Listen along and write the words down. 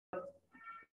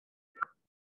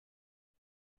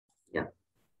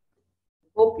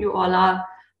Hope you all are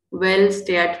well,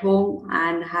 stay at home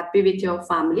and happy with your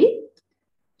family.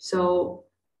 So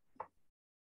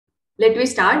let me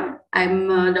start. I'm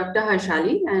Dr.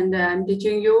 Harshali and I'm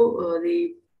teaching you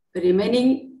the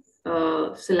remaining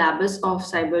syllabus of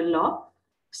cyber law.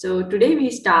 So today we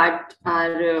start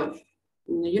our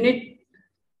unit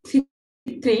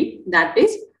 3, that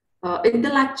is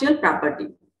intellectual property.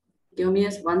 Give me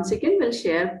just 1 second, we'll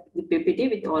share the PPT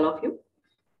with all of you.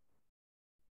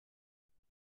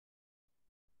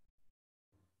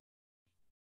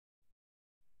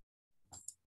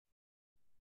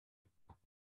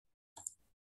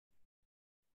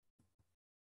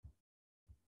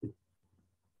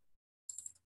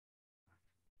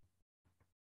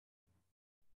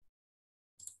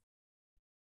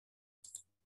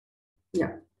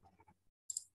 Yeah.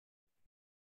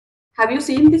 Have you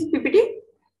seen this PPT?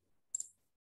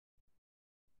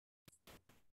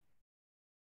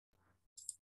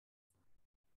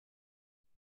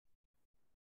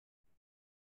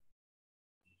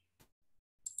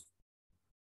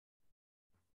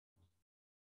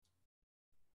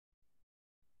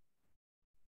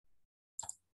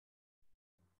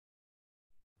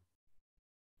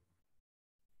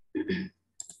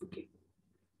 Okay.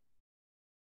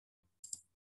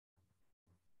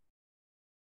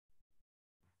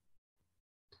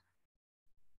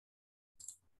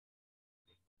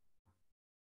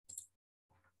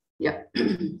 Yeah.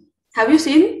 Have you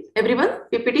seen everyone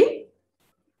PPT?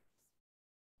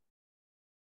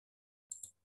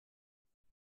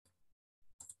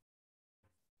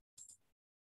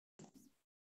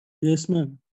 Yes,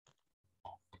 ma'am.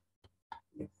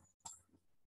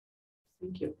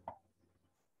 Thank you.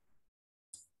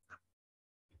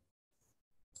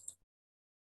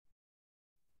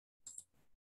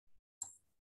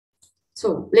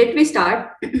 So let me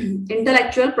start.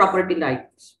 Intellectual property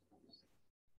rights.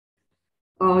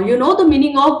 You know the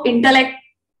meaning of intellect.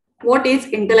 What is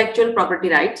intellectual property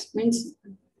rights? Means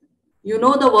you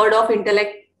know the word of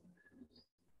intellect.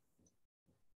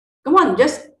 Come on,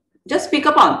 just speak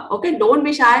up on. Okay, don't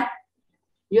be shy.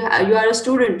 You are a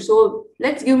student, so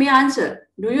let's give me an answer.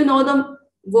 Do you know the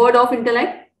word of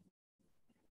intellect?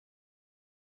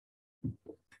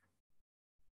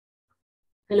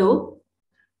 Hello.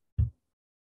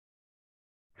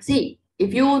 See,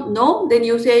 if you know, then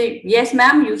you say yes,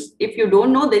 ma'am. If you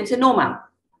don't know, then say no, ma'am.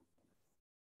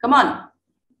 Come on.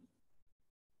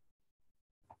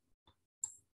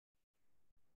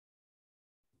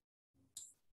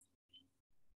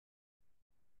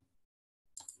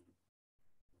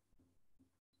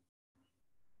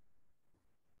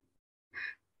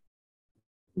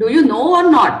 Do you know or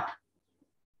not?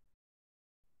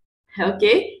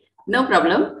 Okay, no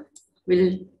problem.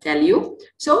 We'll tell you.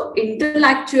 So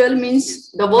intellectual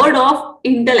means the word of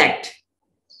intellect.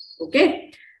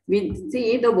 Okay, we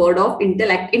see the word of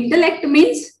intellect. Intellect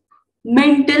means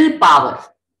mental power.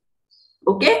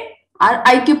 Okay, our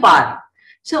IQ power.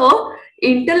 So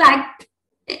intellect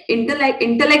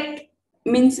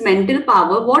means mental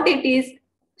power. What it is?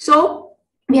 So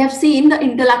we have seen the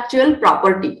intellectual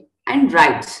property and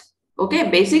rights. Okay,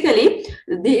 basically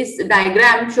this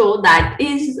diagram show that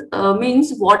is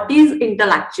means what is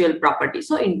intellectual property.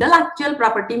 So intellectual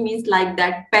property means like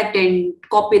that patent,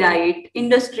 copyright,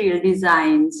 industrial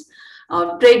designs,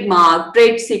 trademark,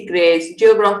 trade secrets,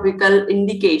 geographical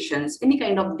indications, any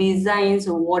kind of designs,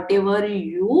 whatever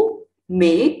you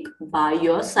make by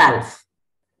yourself.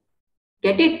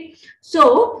 Get it?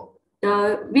 So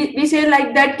we say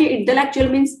like that intellectual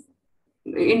means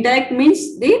intellect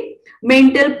means the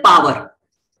mental power.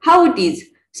 How it is?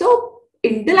 So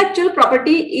intellectual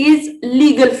property is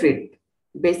legal field.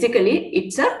 Basically,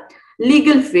 it's a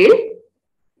legal field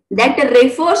that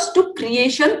refers to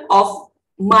creation of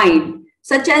mind,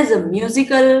 such as a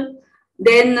musical,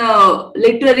 then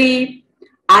literary,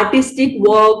 artistic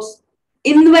works,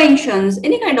 inventions,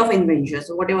 any kind of inventions,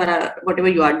 whatever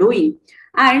you are doing,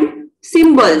 and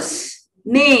symbols,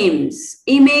 names,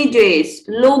 images,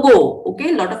 logo.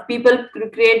 Okay, a lot of people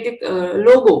create the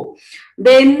logo.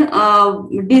 Then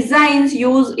designs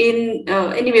used in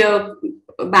anywhere,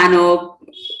 banner,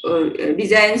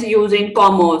 designs used in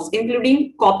commerce,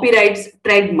 including copyrights,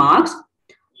 trademarks,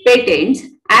 patents,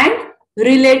 and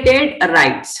related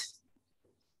rights.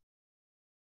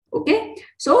 Okay,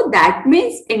 so that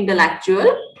means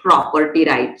intellectual property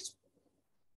rights.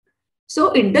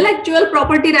 So intellectual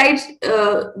property rights,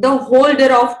 the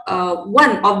holder of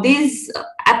one of these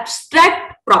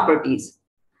abstract properties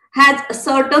has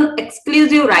certain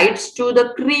exclusive rights to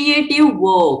the creative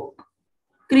work,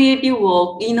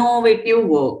 innovative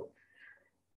work.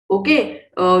 Okay,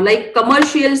 like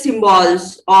commercial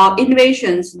symbols or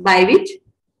innovations by which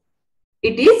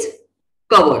it is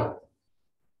covered.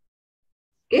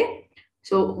 Okay,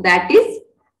 so that is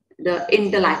the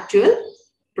intellectual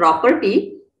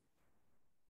property,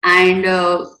 and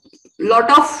lot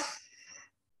of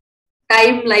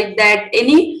time like that,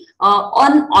 any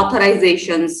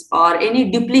unauthorizations or any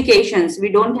duplications, we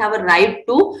don't have a right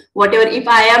to whatever. If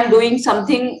I am doing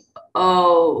something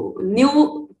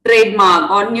new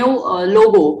trademark or new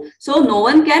logo, so no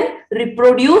one can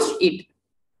reproduce it,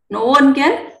 no one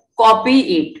can copy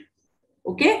it.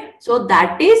 Okay, so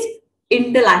that is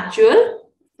intellectual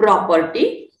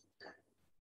property.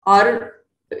 Or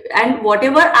and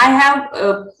whatever I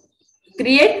have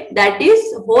create, that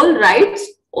is whole rights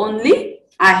only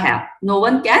I have, no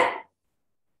one can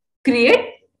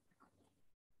create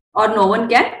or no one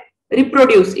can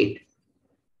reproduce it.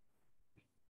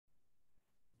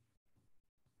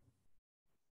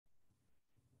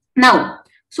 Now,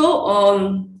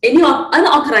 so any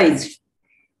unauthorized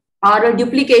or a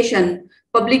duplication,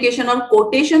 publication or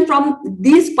quotation from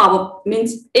these power,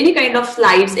 means any kind of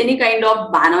slides, any kind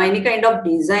of banner, any kind of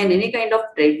design, any kind of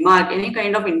trademark, any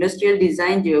kind of industrial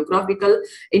design, geographical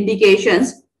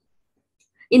indications,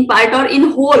 in part or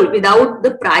in whole without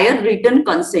the prior written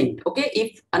consent. Okay,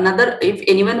 if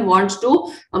anyone wants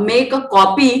to make a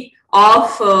copy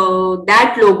of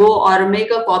that logo or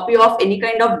make a copy of any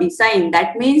kind of design,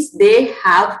 that means they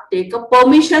have take a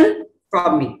permission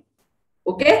from me.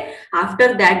 Okay,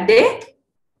 after that they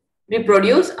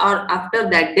reproduce, or after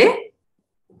that they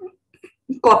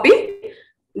copy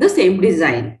the same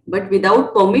design, but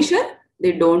without permission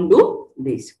they don't do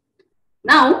this.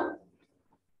 Now,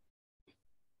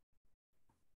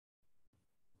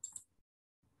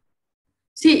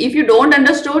 see, if you don't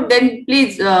understood, then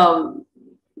please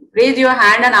raise your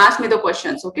hand and ask me the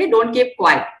questions. Okay, don't keep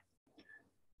quiet.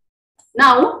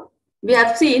 Now, we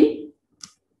have seen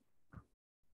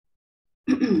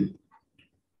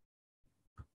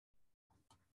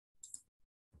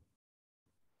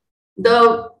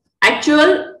the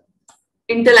actual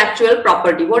intellectual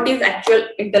property. What is actual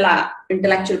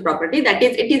intellectual property? That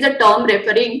is, it is a term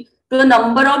referring to the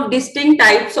number of distinct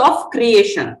types of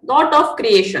creation, lot of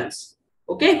creations.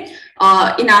 Okay,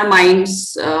 in our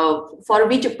minds, for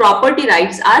which property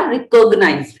rights are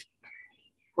recognized.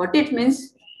 What it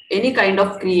means? Any kind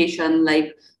of creation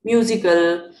like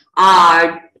musical,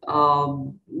 art,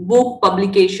 book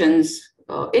publications,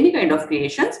 any kind of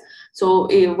creations. So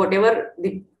whatever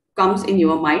comes in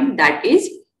your mind, that is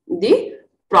the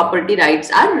property rights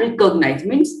are recognized,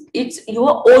 means it's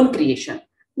your own creation.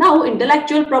 Now,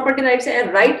 intellectual property rights,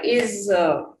 right is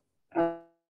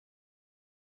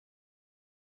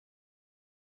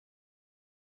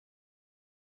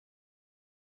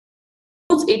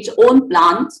its own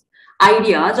plans,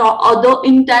 ideas, or other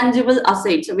intangible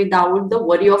assets without the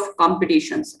worry of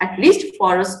competitions, at least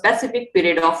for a specific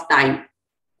period of time.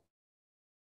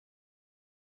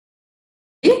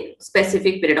 A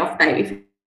specific period of time. If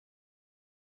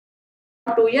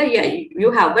 2 years, yeah,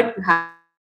 you have, but you have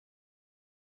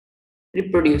to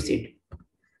reproduce it.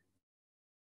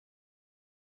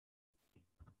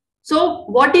 So,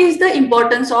 what is the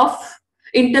importance of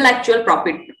intellectual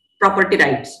property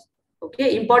rights?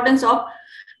 Okay, importance of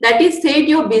that is set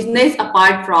your business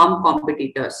apart from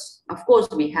competitors. Of course,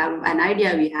 we have an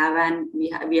idea, we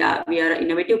are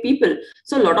innovative people,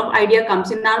 so a lot of idea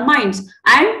comes in our minds,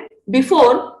 and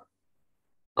before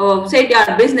set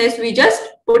your business, we just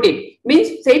put it,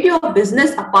 means set your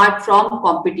business apart from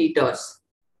competitors.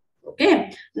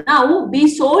 Okay, now be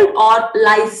sold or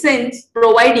licensed,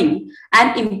 providing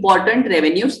an important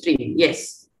revenue stream.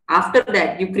 Yes, after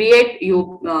that you create,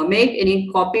 you make any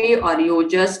copy, or you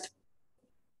just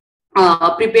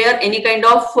prepare any kind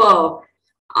of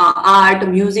art,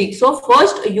 music. So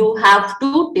first you have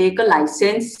to take a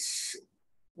license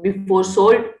before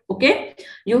sold. Okay,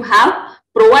 you have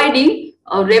providing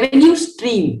a revenue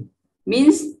stream,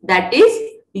 means that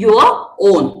is your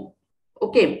own.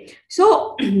 Okay,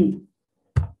 so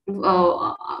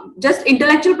just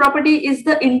intellectual property is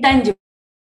the intangible,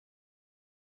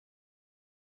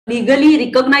 legally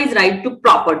recognized right to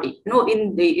property,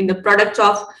 in the products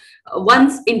of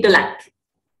one's intellect,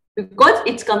 because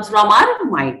it comes from our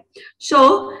mind.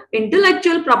 So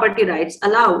intellectual property rights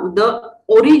allow the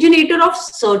originator of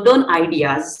certain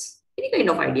ideas, any kind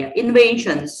of idea,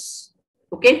 inventions,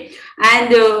 okay,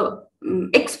 and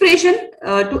expression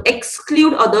to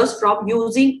exclude others from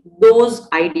using those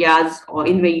ideas or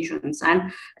inventions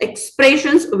and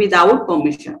expressions without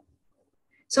permission.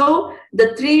 So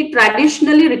the three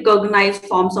traditionally recognized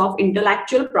forms of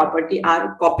intellectual property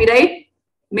are copyright,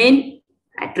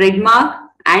 trademark,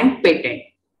 and patent.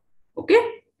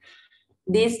 Okay,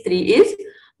 these three is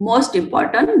most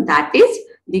important, that is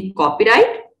the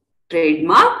copyright,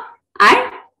 trademark,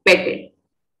 and patent.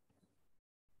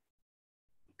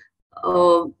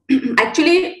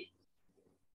 Actually,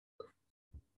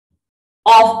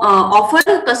 offer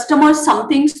customers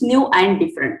something new and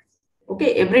different.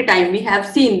 Okay, every time we have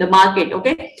seen the market.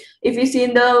 Okay, if we see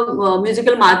in the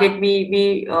musical market, we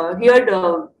hear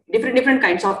the different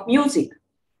kinds of music.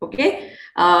 Okay,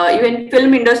 even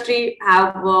film industry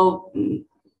have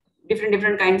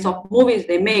different kinds of movies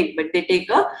they make, but they take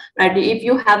a right. If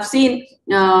you have seen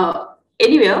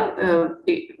anywhere,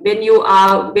 when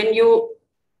you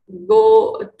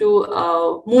go to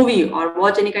a movie or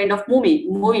watch any kind of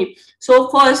movie, so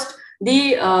first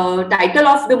the title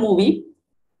of the movie,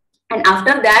 and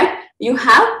after that you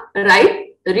have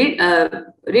read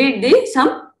the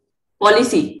some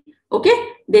policy.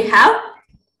 Okay, they have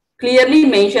clearly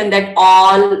mentioned that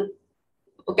all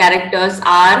characters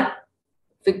are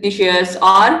fictitious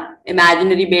or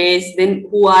imaginary based, then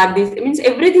who are these, it means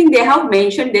everything they have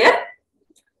mentioned there,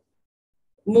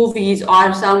 movies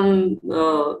or some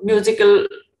musical,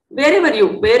 wherever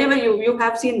you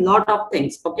have seen lot of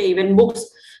things. Okay, even books,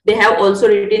 they have also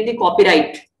written the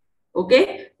copyright.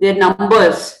 Okay, their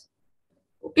numbers.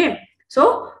 Okay,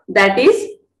 so that is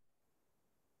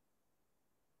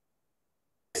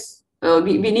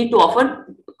we need to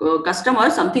offer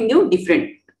customers something new, different,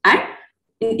 and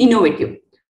innovative.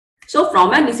 So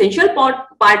from an essential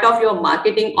part of your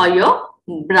marketing or your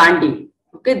branding,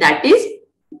 okay, that is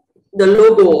the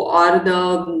logo or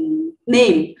the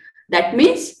name. That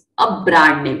means a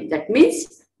brand name. That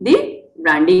means the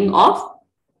branding of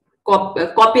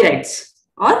copyrights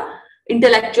or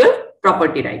intellectual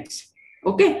property rights.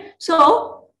 Okay,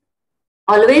 so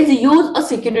always use a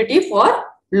security for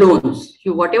loans.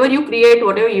 Whatever you create,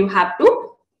 whatever you have to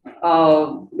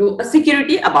do a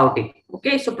security about it.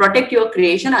 Okay, so protect your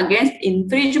creation against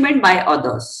infringement by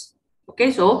others. Okay,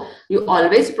 so you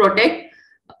always protect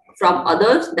from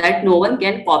others, that no one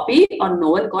can copy or no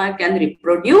one can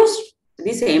reproduce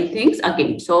the same things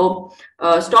again. So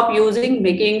stop using,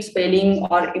 making, spelling,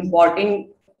 or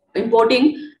importing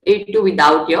it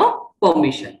without your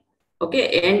permission.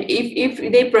 Okay, and if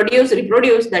they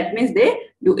reproduce, that means they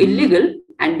do illegal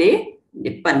and they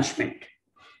punishment.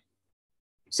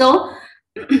 So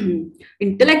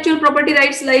intellectual property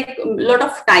rights, like lot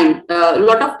of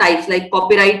types, like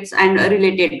copyrights and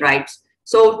related rights.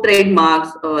 So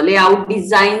trademarks, layout,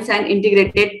 designs, and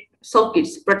integrated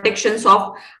circuits, protections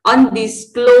of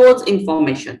undisclosed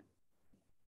information.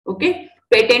 Okay,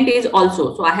 patent is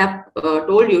also, so I have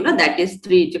told you, that is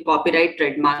three: copyright,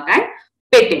 trademark, and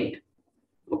patent.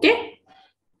 Okay,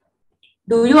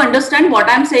 do you understand what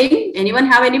I'm saying? Anyone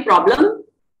have any problem?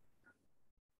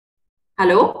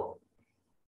 Hello?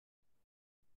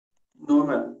 No,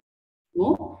 ma'am.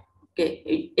 No?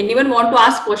 Okay, anyone want to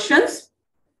ask questions?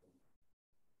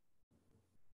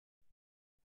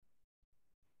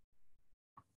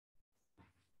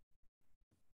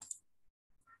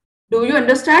 Do you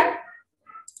understand?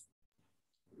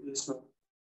 Yes, ma'am.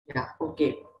 Yeah,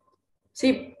 okay.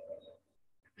 See,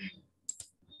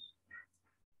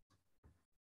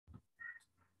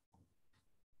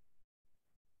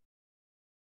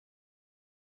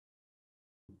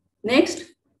 next,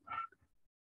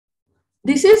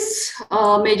 this is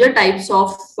major types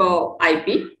of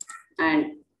IP,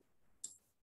 and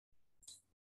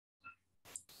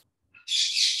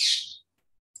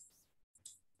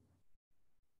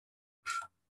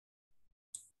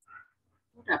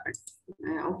what happened?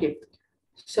 Okay,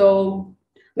 so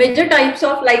major types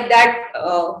of like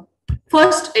that.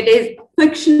 First, it is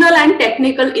fictional and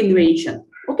technical invention.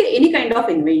 Okay, any kind of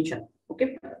invention.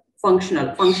 Okay,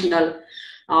 functional,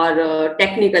 or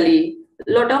technically.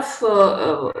 Lot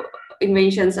of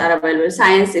inventions are available.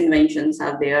 Science inventions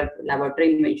are there.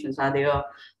 Laboratory inventions are there.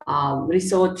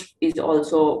 Research is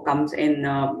also comes in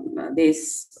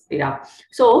this era.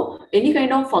 So any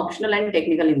kind of functional and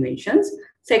technical inventions.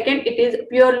 Second, it is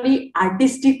purely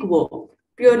artistic work.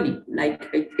 Purely, like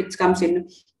it comes in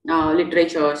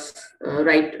literatures,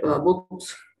 write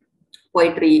books,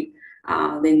 poetry,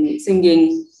 then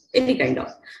singing, any kind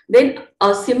of. Then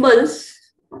symbols.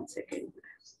 One second.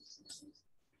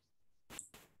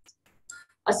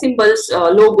 Symbols,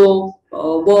 logo,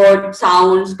 word,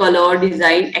 sounds, color,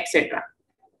 design, etc.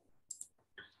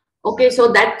 Okay,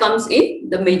 so that comes in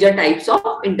the major types of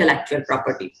intellectual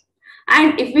property.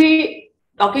 And if we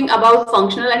talking about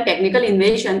functional and technical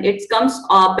invention, it comes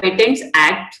Patents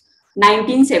Act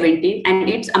 1917 and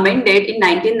it's amended in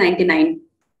 1999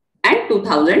 and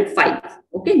 2005.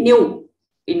 Okay, new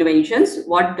inventions,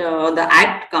 what the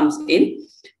act comes in.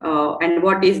 and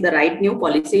what is the right new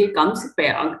policy comes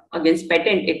against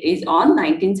patent, it is on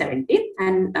 1970.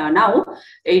 And now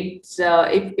it's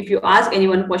if you ask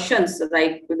anyone questions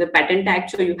like the patent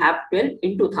act, so you have 12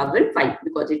 in 2005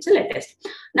 because it's the latest.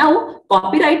 Now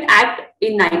Copyright Act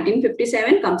in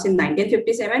 1957 comes in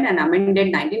 1957 and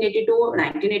amended 1982,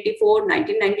 1984,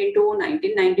 1992,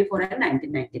 1994 and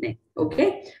 1999.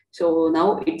 Okay, so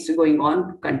now it's going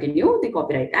on, continue the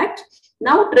Copyright Act.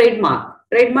 Now Trademark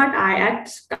Act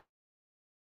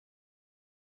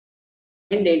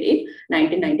ended in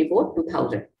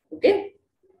 1994-2000. Okay,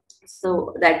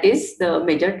 so that is the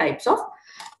major types of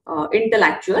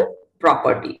intellectual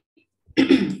property.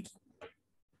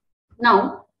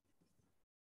 Now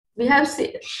we have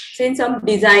seen some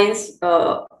designs.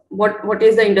 What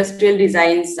is the industrial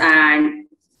designs and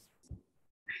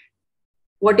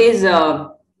what is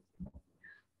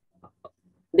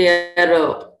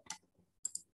their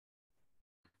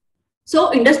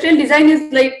so industrial design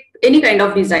is like any kind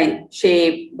of design,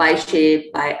 shape, by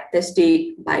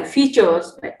aesthetic, by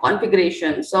features, by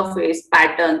configuration, surface,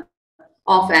 pattern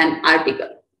of an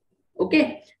article.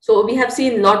 Okay, so we have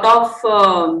seen lot of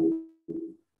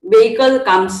vehicle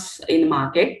comes in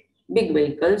market, big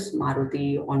vehicles,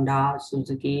 Maruti, Honda,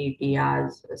 Suzuki,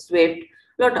 Tia's, Swift,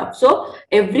 lot of. So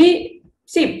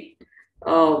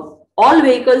all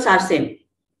vehicles are same.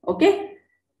 Okay.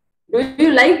 Do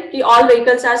you like all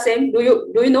vehicles are same? Do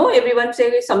you know everyone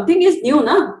say something is new,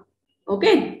 na?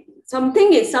 Okay,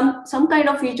 something is some kind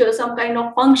of feature, some kind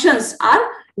of functions are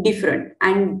different,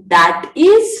 and that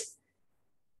is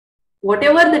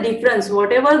whatever the difference,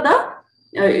 whatever the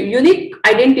unique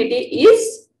identity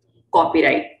is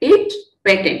copyright, it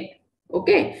patent.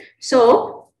 Okay,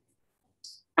 so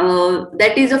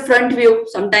that is a front view.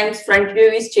 Sometimes front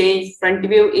view is changed. Front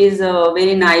view is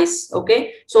very nice.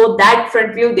 Okay, so that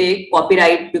front view they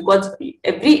copyright because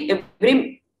every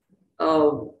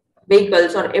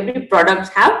vehicles or every products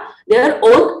have their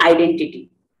own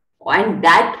identity, and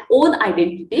that own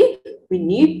identity we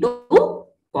need to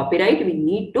copyright. We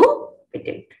need to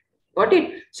patent. Got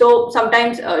it? So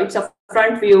sometimes it's a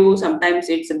front view. Sometimes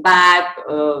it's a back,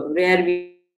 rear view,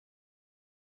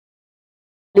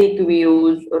 oblique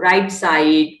views, right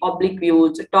side, oblique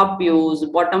views, top views,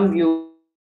 bottom views,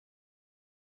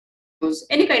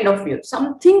 any kind of view.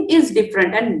 Something is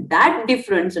different, and that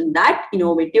difference and that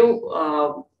innovative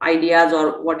ideas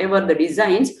or whatever the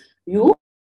designs you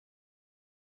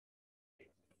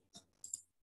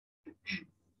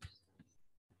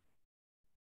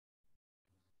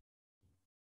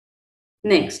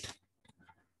next.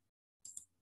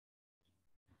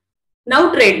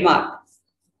 Now trademark.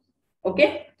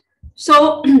 Okay,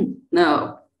 so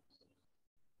now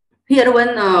here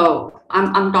when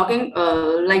I'm talking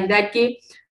like that ki,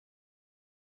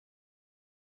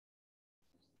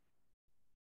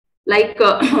 like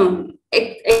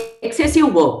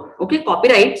excessive work. Okay,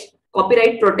 copyright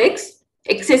protects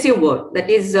excessive work. That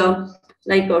is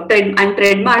like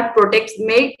trademark protect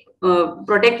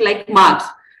like marks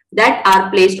that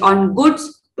are placed on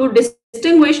goods to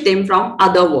distinguish them from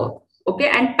other work. Okay,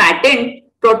 and patent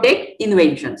protect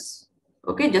inventions.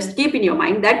 Okay, just keep in your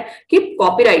mind that keep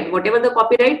copyright, whatever the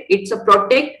copyright, it's a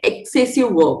protect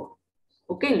excessive work.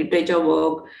 Okay, literature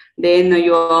work, then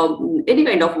your any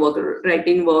kind of work,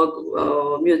 writing work,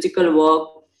 musical work,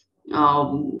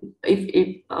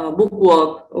 if book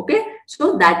work. Okay,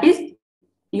 so that is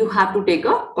you have to take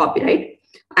a copyright.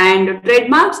 And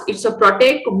trademarks, it's a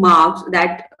protect marks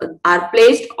that are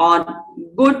placed on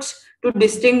goods to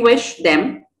distinguish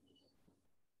them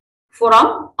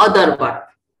from other work.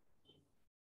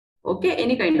 Okay,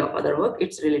 any kind of other work,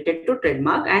 it's related to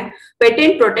trademark. And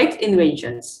patent protects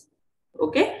inventions.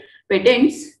 Okay,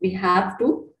 patents we have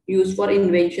to use for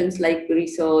inventions like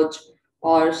research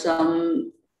or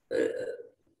some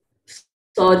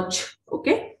search.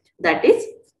 Okay, that is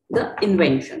the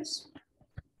inventions.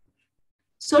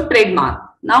 So trademark,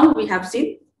 now we have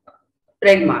seen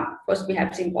trademark. First we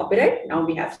have seen copyright, now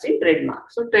we have seen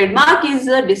trademark. So trademark is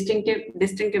a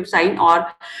distinctive sign or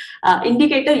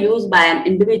indicator used by an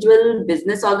individual,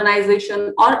 business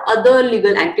organization or other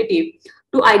legal entity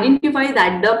to identify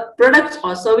that the products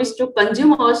or service to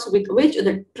consumers with which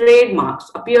the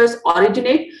trademarks appears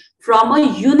originate from a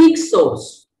unique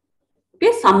source.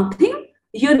 Okay, something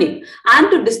unique,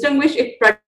 and to distinguish it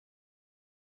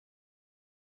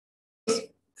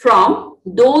from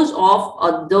those of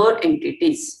other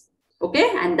entities.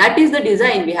 Okay, and that is the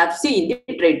design we have seen, the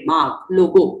trademark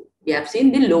logo. We have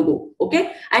seen the logo.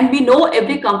 Okay, and we know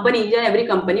every company, each and every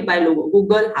company by logo.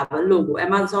 Google have a logo,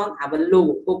 Amazon have a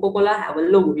logo, Coca-Cola have a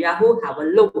logo, Yahoo have a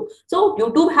logo, so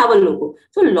YouTube have a logo.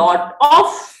 So lot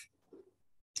of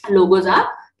logos are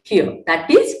here. That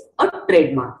is a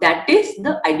trademark. That is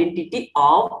the identity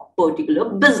of particular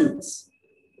business.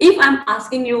 If I'm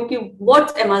asking you, okay,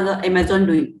 what's Amazon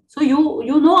doing? So you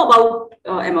know about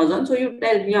Amazon. So you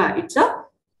tell, yeah, it's a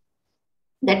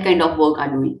that kind of work are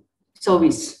doing.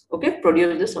 Service, okay,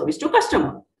 produce the service to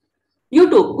customer.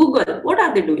 YouTube, Google, what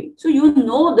are they doing? So you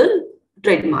know the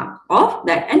trademark of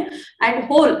that, and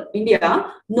whole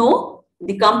India know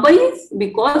the companies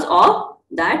because of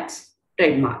that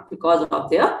trademark, because of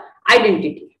their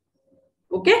identity.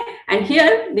 Okay, and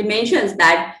here they mentions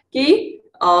that key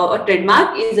a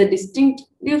trademark is a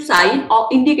distinctive sign or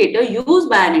indicator used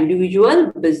by an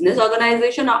individual, business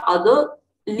organization, or other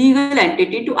legal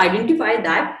entity to identify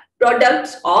that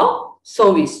products or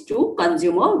service to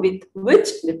consumer with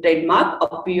which the trademark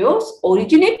appears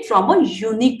originate from a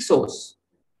unique source.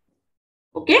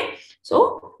 Okay,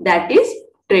 so that is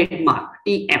trademark.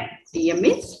 TM.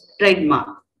 TM is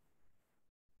trademark.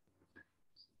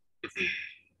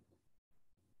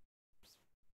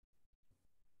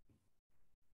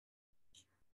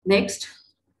 Next.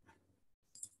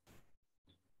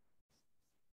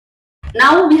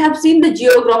 Now we have seen the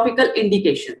geographical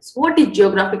indications. What is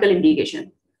geographical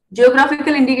indication?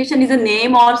 Geographical indication is a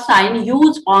name or sign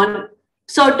used on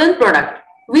certain product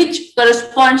which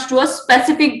corresponds to a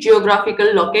specific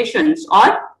geographical locations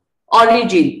or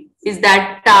origin. Is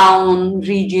that town,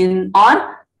 region,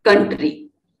 or country?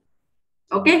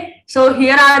 Okay, so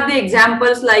here are the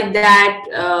examples like that.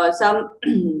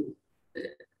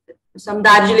 Some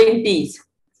Darjeeling teas.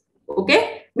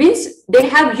 Okay, means they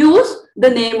have used the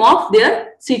name of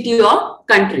their city or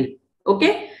country.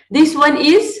 Okay, this one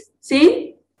is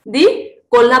seen the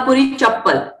Kolhapuri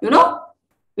chappal. You know,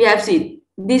 we have seen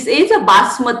this is a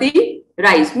basmati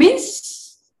rice.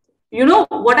 Means, you know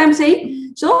what I'm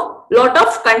saying. So lot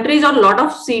of countries or lot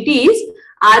of cities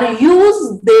are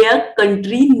use their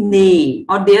country name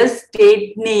or their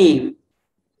state name.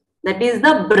 That is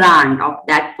the brand of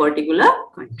that particular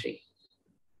country.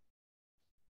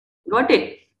 Got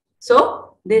it?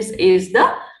 So this is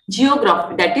the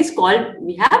geography, that is called,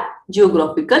 we have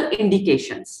geographical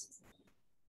indications.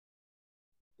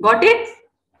 Got it?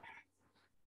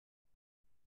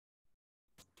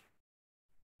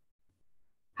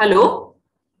 Hello?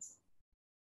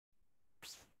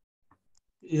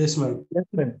 Yes, ma'am. Yes,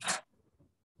 ma'am.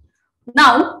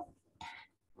 Now,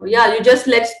 yeah, you just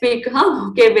let's speak, huh?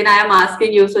 Okay, when I am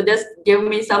asking you, so just give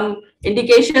me some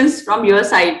indications from your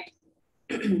side.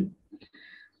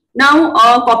 Now,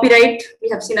 copyright, we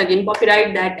have seen again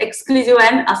copyright, that exclusive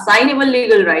and assignable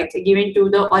legal rights given to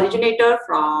the originator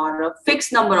for a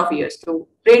fixed number of years to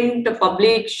print,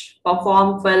 publish,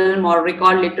 perform, film, or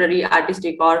record literary,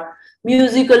 artistic, or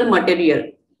musical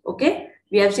material. Okay,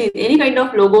 we have seen any kind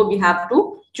of logo we have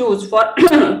to choose for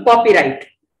copyright.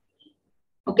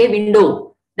 Okay,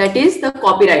 window, that is the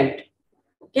copyright.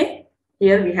 Okay,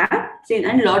 here we have seen,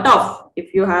 and lot of,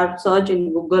 if you have search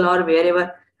in Google or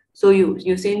wherever, so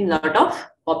you've seen lot of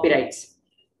copyrights.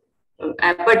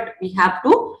 But we have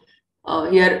to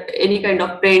here any kind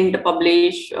of print,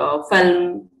 publish,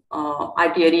 film,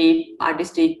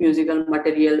 artistic, musical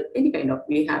material, any kind of,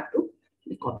 we have to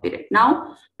copyright.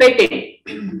 Now patent.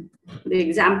 The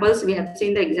examples, we have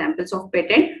seen the examples of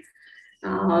patent.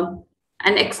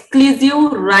 An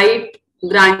exclusive right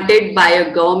granted by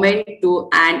a government to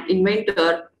an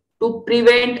inventor to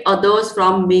prevent others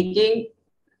from making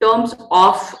terms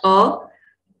of a,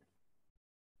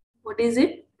 what is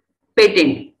it,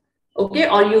 patent, okay,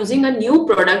 or using a new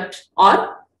product,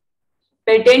 or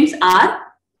patents are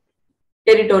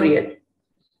territorial.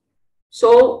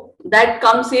 So that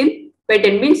comes in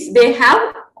patent, means they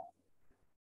have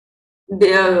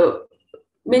the,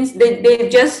 means they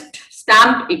just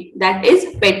stamped it, that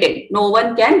is patent. No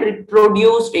one can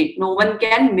reproduce it, no one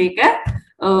can make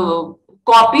a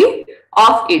copy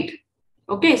of it.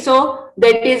 Okay, so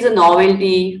that is a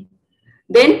novelty.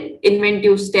 Then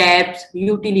inventive steps,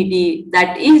 utility,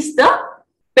 that is the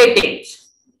patent.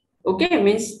 Okay,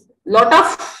 means lot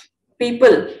of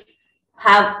people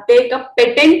have take a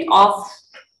patent of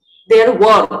their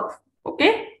work.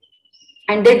 Okay,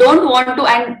 and they don't want to,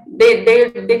 and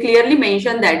they clearly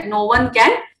mention that no one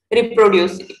can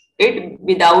reproduce it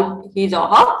without his or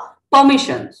her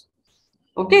permissions.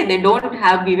 Okay, they don't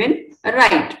have given a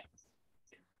right.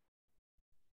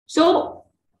 So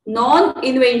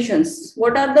non-inventions,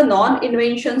 what are the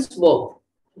non-inventions work?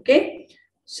 Okay,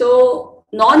 so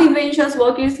non-inventions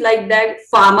work is like that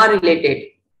pharma related,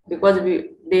 because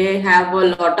they have a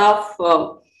lot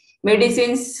of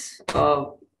medicines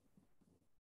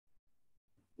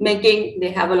making,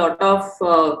 they have a lot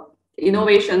of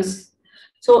innovations.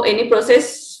 So any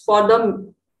process for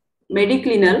the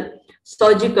mediclinal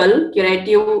surgical,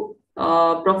 curative,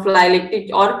 prophylactic,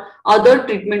 or other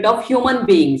treatment of human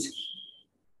beings.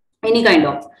 Any kind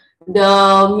of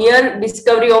the mere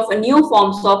discovery of new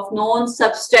forms of known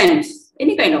substance,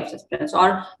 any kind of substance,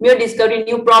 or mere discovery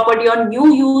new property or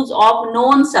new use of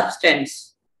known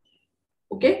substance.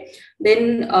 Okay,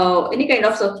 then any kind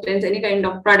of substance, any kind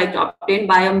of product obtained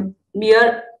by a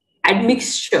mere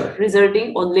admixture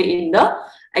resulting only in the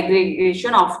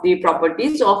aggregation of the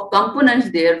properties of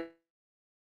components there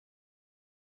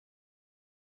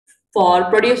for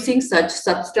producing such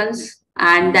substance,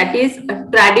 and that is a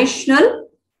traditional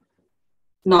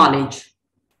knowledge.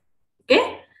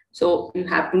 Okay, so you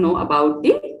have to know about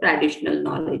the traditional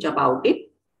knowledge about it.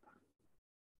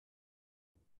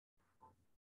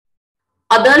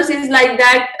 Others is like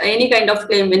that, any kind of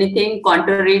claim, anything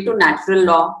contrary to natural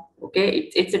law. Okay,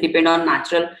 it's a depend on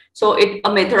natural. So it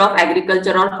a method of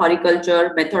agriculture or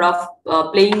horticulture, method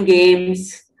of playing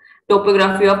games,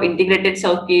 topography of integrated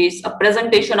circuits, a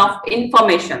presentation of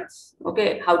informations.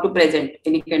 Okay, how to present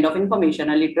any kind of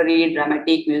information, a literary,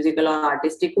 dramatic, musical, or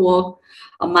artistic work,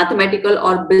 a mathematical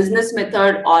or business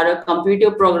method, or a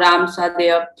computer programs are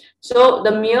there. So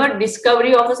the mere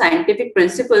discovery of a scientific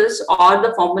principles or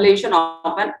the formulation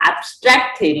of an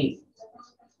abstract theory.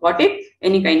 Got it?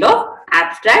 Any kind of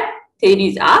abstract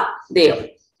theories are there.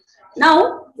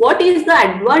 Now, what is the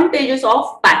advantages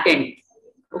of patent?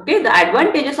 Okay, the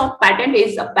advantages of patent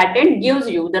is a patent gives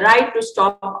you the right to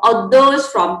stop others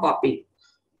from copying.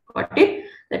 Got it?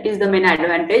 That is the main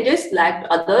advantages, like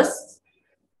others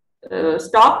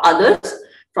stop others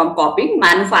from copying,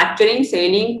 manufacturing,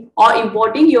 selling, or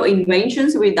importing your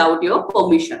inventions without your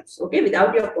permissions. Okay,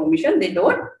 without your permission, they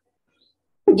don't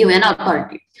give an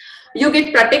authority. You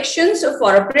get protections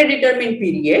for a predetermined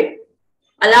period,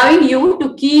 allowing you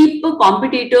to keep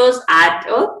competitors at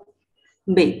a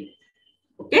bay.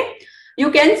 Okay, you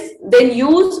can then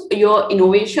use your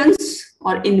innovations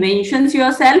or inventions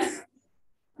yourself.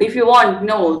 If you want,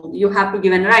 no, you have to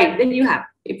give an right, then you have.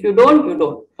 If you don't, you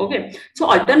don't. Okay, so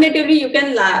alternatively, you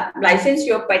can license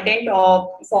your patent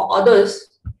or for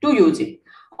others to use it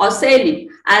or sell it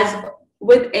as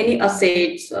with any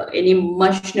assets, any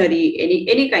machinery,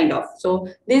 any kind of. So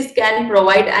this can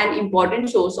provide an important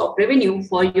source of revenue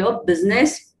for your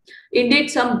business. Indeed,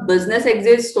 some business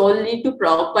exists solely to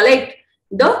collect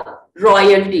the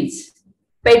royalties.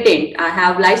 Patent I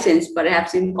have licensed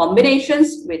perhaps in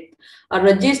combinations with a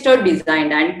registered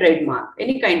design and trademark,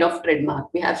 any kind of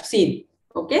trademark we have seen.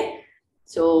 Okay,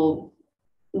 so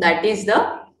that is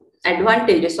the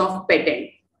advantages of patent.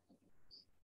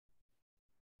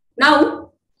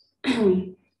 Now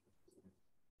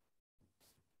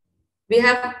we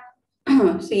have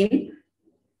seen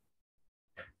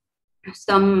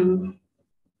some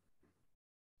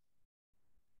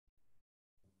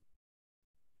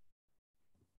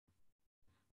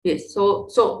yes,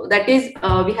 so that is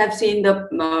we have seen the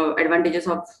advantages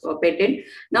of patent.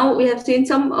 Now we have seen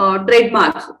some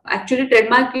trademarks. Actually,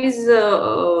 trademark is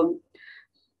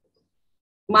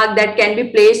mark that can be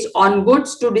placed on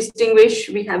goods to distinguish.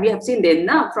 We have seen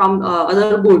them from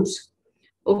other goods.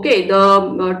 Okay,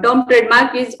 the term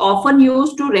trademark is often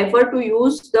used to refer to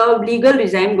use the legal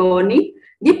regime governing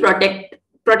the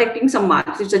protecting some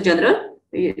marks. It's a general,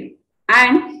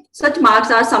 and such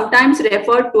marks are sometimes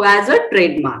referred to as a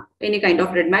trademark. Any kind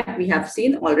of trademark we have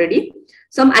seen already.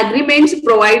 Some agreements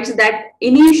provides that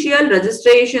initial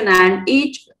registration and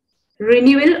each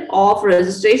renewal of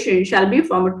registration shall be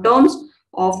from terms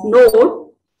of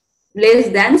no less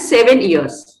than 7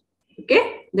 years.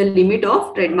 Okay, the limit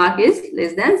of trademark is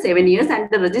less than 7 years, and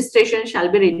the registration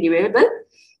shall be renewable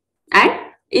and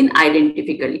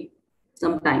inidentifically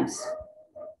sometimes.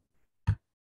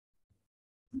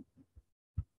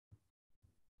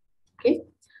 Okay,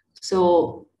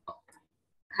 so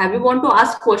have you want to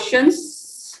ask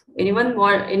questions? Anyone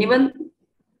more? Anyone?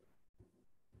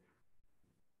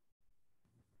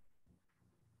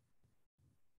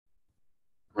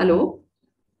 Hello,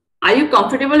 are you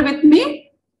comfortable with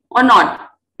me or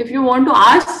not? If you want to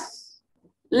ask,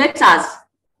 let's ask.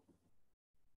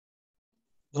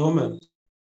 No, ma'am.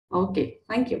 Okay,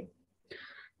 thank you.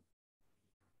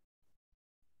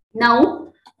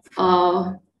 Now,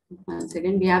 once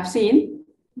again, we have seen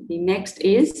the next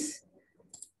is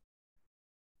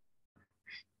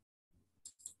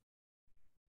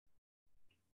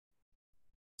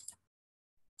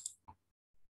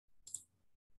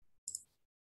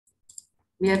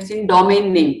we have seen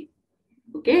domain name.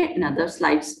 Okay, in other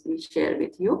slides we share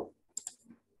with you.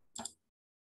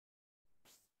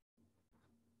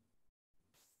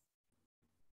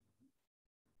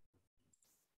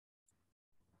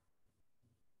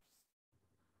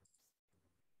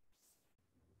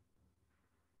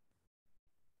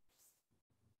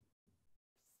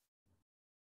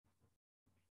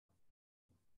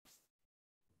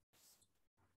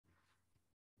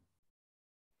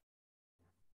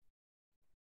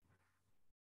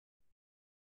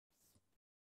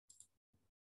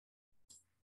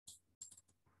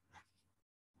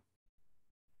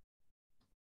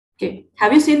 Okay,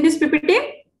 have you seen this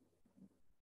PPT?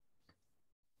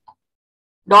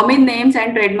 Domain names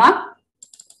and trademark.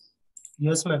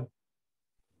 Yes, ma'am.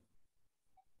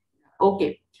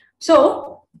 Okay,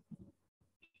 so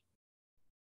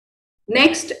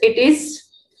next it is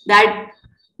that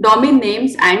domain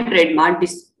names and trademark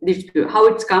how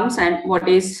it comes and what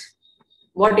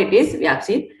it is we have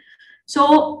seen.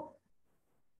 So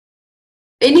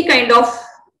any kind of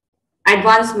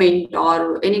advancement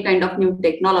or any kind of new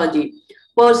technology,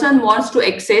 person wants to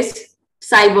access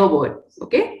cyber world.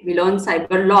 Okay, we learn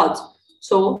cyber laws,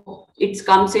 so it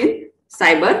comes in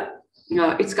cyber.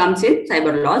 It comes in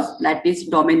cyber laws, that is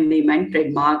domain name and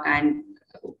trademark and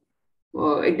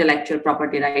intellectual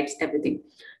property rights, everything.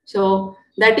 So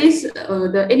that is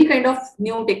the any kind of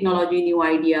new technology, new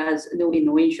ideas, new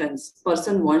innovations,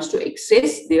 person wants to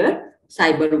access their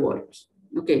cyber world.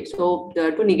 Okay, so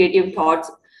the two negative thoughts.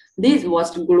 This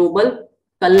was global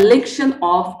collection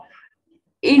of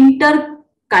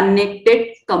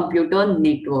interconnected computer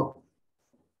network.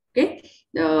 Okay,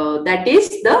 that is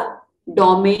the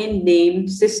domain name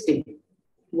system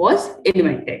was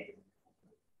invented.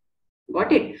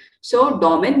 Got it? So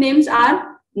domain names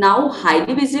are now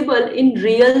highly visible in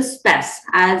real space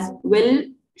as well,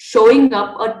 showing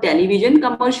up on television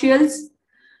commercials,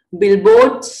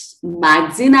 billboards,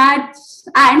 magazine ads,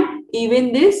 and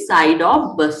even the side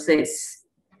of buses.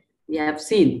 We have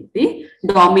seen the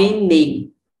domain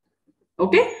name.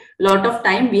 Okay, lot of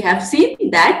time we have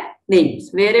seen that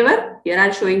names wherever. Here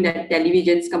are showing that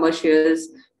televisions, commercials,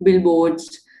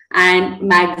 billboards, and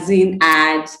magazine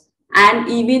ads, and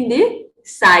even the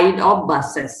side of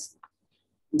buses.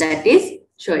 That is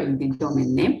showing the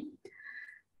domain name.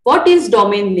 What is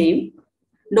domain name?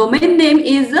 Domain name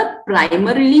is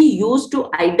primarily used to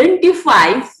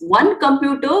identify one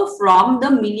computer from the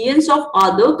millions of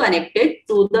other connected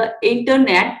to the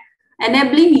internet,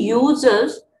 enabling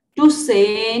users to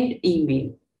send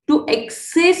email, to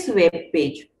access web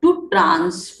page, to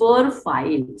transfer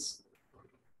files.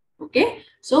 Okay,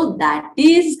 so that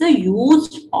is the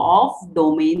use of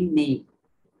domain name.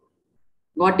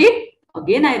 Got it?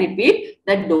 Again, I repeat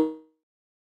that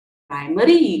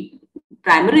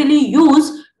primarily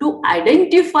used to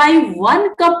identify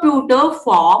one computer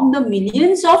from the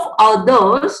millions of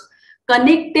others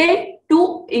connected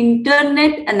to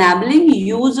internet, enabling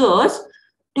users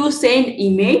to send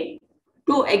email,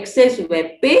 to access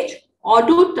web page, or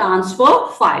to transfer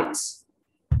files.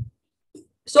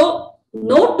 So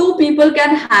no two people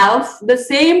can have the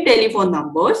same telephone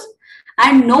numbers,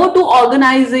 and no two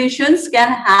organizations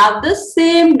can have the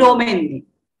same domain name.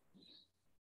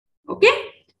 Okay,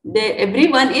 every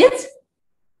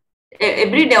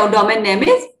domain name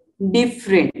is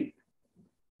different.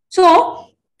 So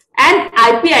an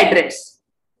IP address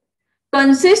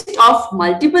consists of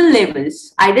multiple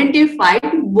levels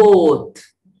identified both.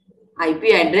 IP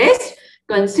address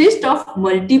consists of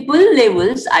multiple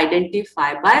levels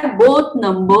identified by both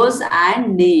numbers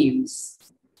and names.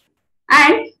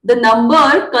 And the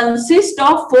number consists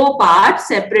of 4 parts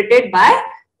separated by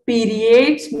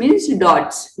periods, means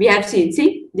dots. We have seen,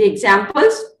 see the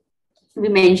examples we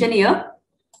mention here.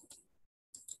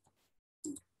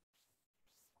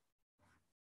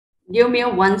 Give me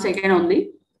 1 second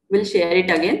only. We'll share it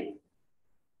again.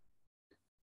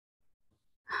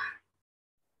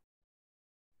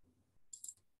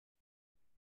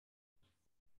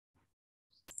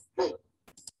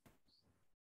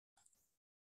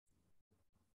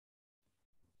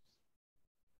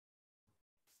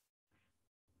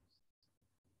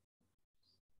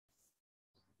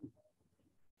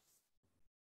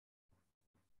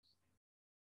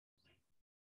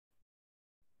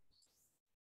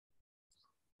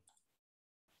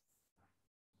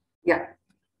 Yeah.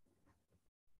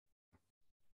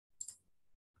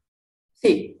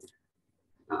 See,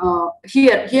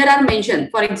 here are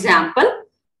mentioned, for example,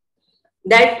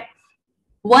 that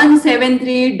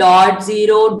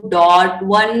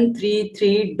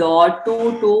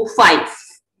 173.0.133.225.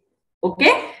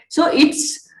 Okay, so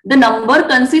it's the number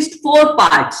consists 4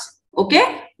 parts.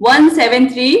 Okay,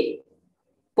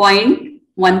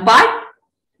 173.1 part,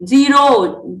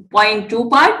 0.2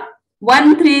 part,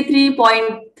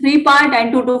 133.3 part,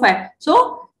 and 225.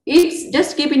 So it's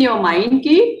just keep in your mind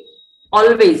ki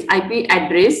always IP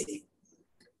address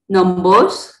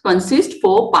numbers consist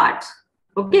 4 parts.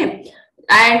 Okay,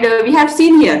 and we have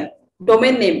seen here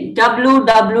domain name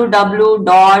www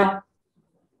dot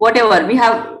whatever we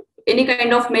have, any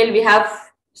kind of mail we have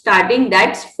starting,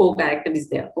 that's 4 characters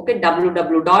there. Okay,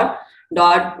 www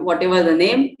dot whatever the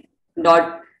name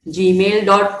dot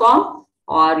gmail.com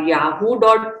or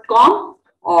yahoo.com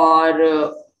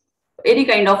or any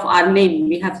kind of our name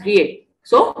we have created.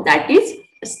 So that is,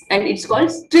 and it's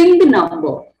called string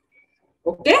number.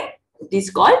 Okay, it is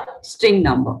called string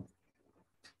number.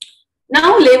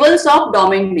 Now, levels of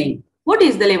domain name. What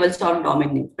is the levels of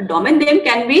domain name? A domain name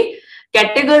can be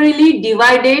categorically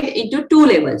divided into two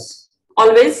levels.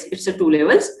 Always it's a two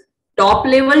levels. Top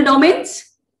level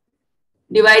domains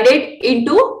divided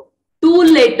into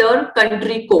two-letter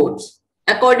country codes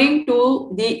according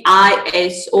to the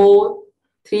ISO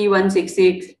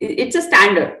 3166. It's a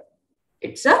standard.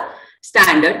 It's a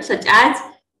standard such as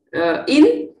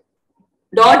 .in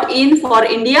for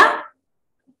India,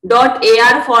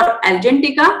 .ar for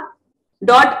Argentina,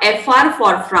 .fr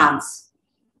for France.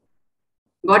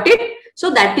 Got it? So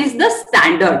that is the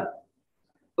standard.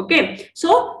 Okay.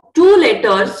 So 2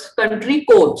 letters country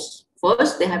codes.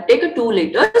 First, they have taken 2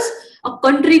 letters, a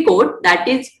country code that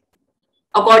is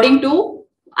according to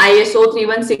ISO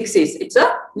 3166. It's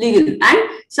a legal, and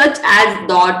such as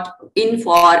 .in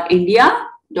for India,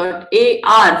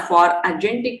 .ar for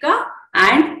Argentina,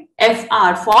 and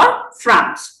FR for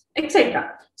France,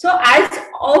 etc. So as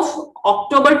of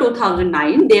October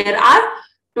 2009, there are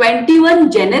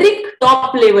 21 generic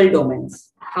top level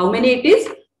domains. How many it is?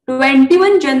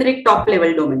 21 generic top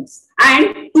level domains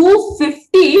and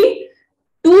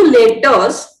 252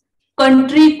 letters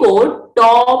country code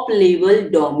top level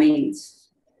domains.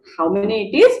 How many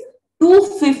it is?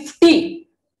 250.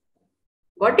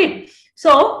 Got it?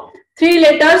 So 3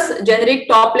 letters generic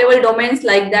top level domains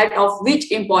like that, of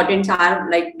which importance are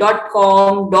like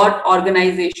 .com,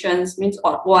 .organizations means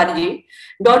 .org, .net,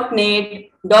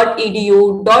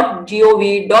 .edu, .gov,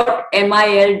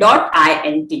 .mil,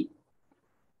 .int.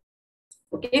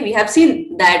 Okay, we have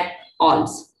seen that all.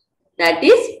 That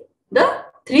is the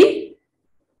 3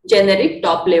 generic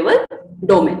top level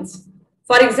domains.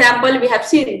 For example, we have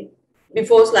seen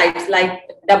before slides like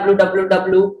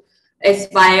www,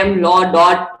 SYM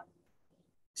law,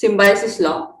 symbiosis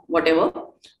law, whatever,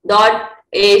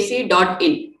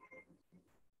 .ac.in.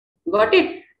 Got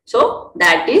it? So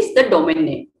that is the domain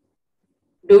name.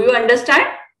 Do you understand?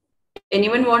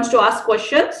 Anyone wants to ask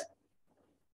questions?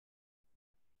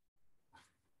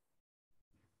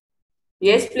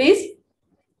 Yes, please.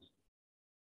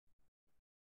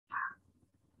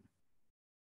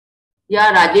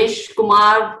 Yeah, Rajesh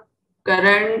Kumar,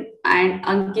 Karan and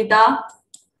Ankita,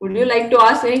 would you like to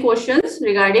ask any questions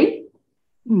regarding?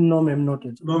 No, ma'am, not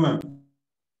yet. No, ma'am.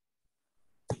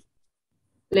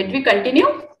 Let me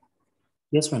continue.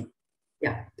 Yes, ma'am.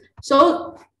 Yeah.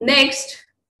 So next,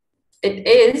 it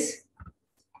is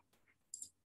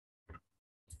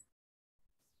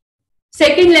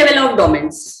second level of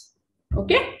domains.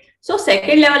 Okay. So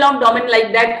second level of domain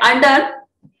like that under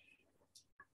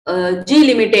G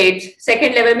Limited,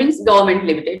 second level means government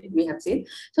limited, we have seen.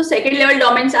 So second level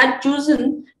domains are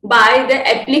chosen by the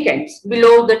applicants.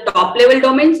 Below the top level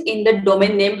domains in the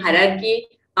domain name hierarchy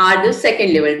are the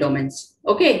second level domains.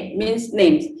 Okay, means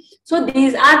names. So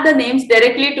these are the names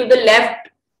directly to the left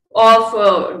of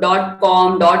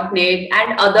 .com, .net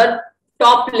and other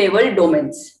top level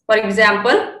domains. For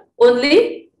example,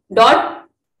 only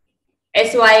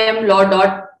 .sym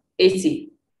law.ac,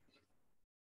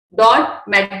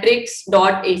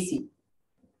 .matrix.ac,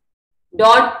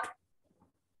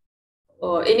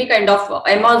 any kind of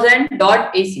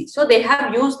Amazon.ac. So they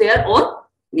have used their own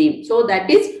name. So that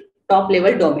is top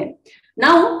level domain.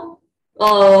 Now,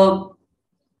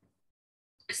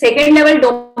 second level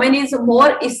domain is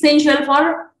more essential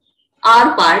for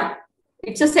our part.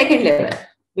 It's a second level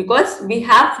because we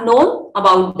have known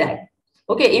about that.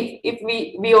 Okay, if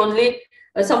we only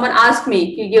someone asked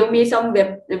me, give me some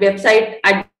website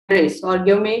address or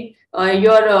give me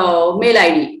your mail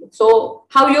ID. So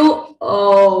how you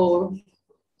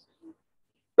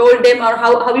told them, or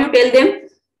how you tell them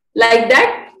like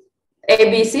that?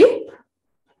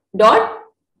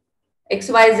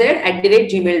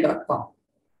 abc.xyz@gmail.com.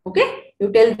 Okay,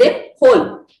 you tell them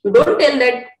whole. You don't tell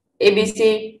that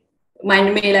ABC, my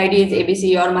mail ID is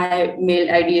ABC or my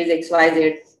mail ID is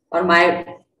XYZ or my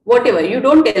whatever. You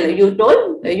don't tell. You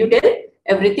tell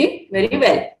everything very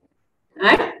well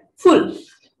and full.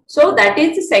 So that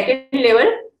is the second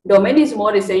level domain is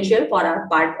more essential for our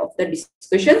part of the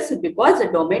discussions because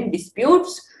the domain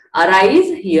disputes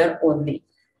arise here only.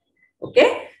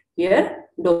 Okay, here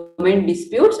domain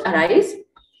disputes arise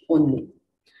only.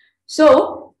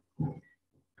 So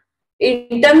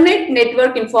Internet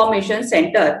Network Information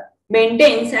Center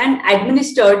maintains and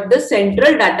administers the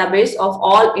central database of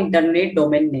all internet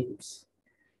domain names.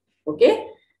 Okay,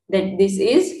 that this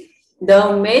is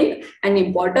the main and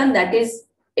important, that is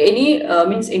any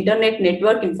means internet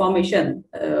network information.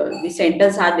 The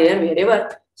centers are there wherever,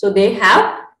 so they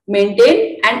have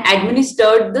maintained and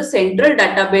administered the central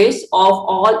database of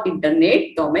all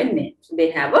internet domain names.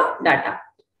 They have a data.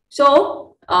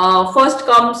 So first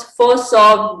comes first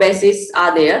served basis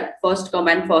are there. First come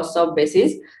and first served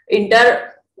basis.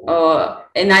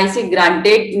 NIC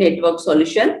granted network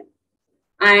solution,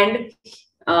 and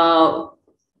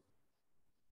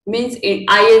means in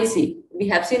INC. We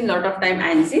have seen a lot of time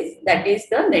INC, that is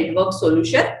the network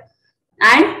solution,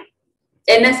 and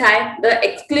NSI, the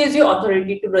exclusive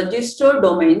authority to register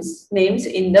domains names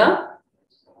in the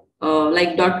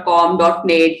like .com,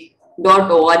 .net,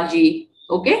 .org.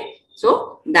 Okay,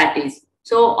 so that is.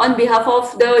 So on behalf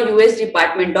of the US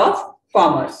Department of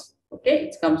Commerce. Okay,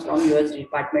 it comes from US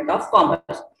Department of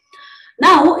Commerce.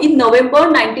 Now, in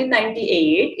November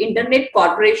 1998, Internet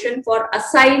Corporation for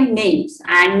Assigned Names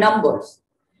and Numbers.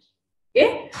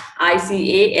 Okay,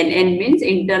 ICANN means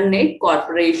Internet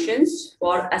Corporations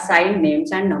for Assigned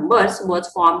Names and Numbers was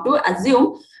formed to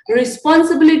assume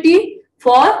responsibility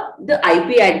for the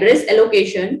IP address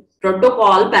allocation,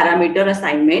 protocol parameter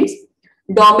assignments,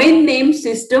 domain name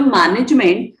system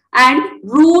management, and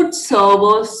root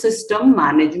server system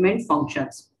management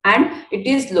functions. And it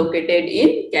is located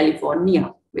in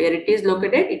California. Where it is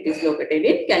located? It is located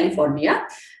in California.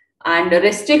 And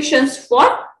restrictions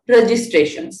for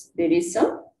registrations. There is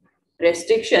some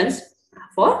restrictions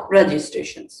for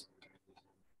registrations.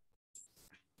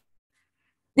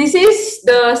 This is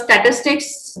the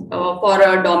statistics for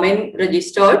a domain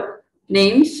registered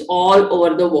names all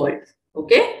over the world.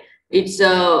 Okay, it's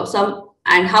some,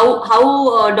 and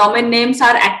how domain names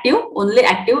are active, only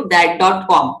active that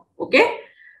 .com. Okay,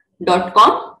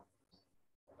 .com.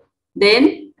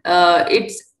 Then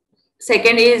its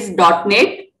second is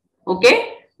 .net.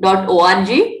 Okay, .org,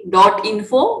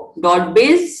 .info,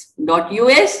 .biz,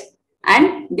 .us,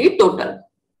 and the total.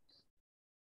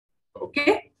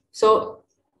 Okay, so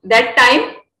that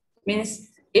time means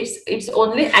it's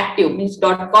only active, means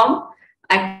 .com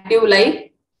active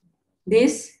like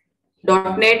this,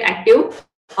 .net active,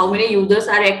 how many users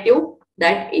are active,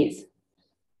 that is.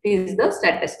 This is the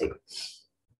statistic.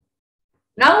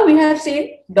 Now we have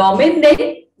seen domain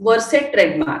name versus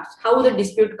trademarks, how the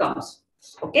dispute comes.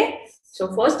 Okay,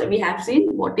 so first we have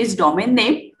seen what is domain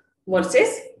name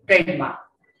versus trademark.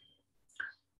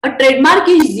 A trademark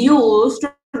is used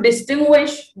to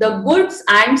distinguish the goods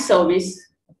and service.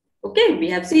 Okay, we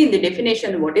have seen the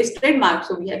definition what is trademark.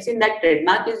 So we have seen that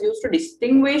trademark is used to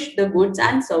distinguish the goods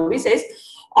and services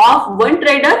of one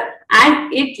trader,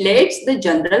 and it lets the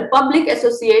general public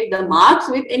associate the marks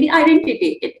with any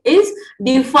identity. It is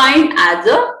defined as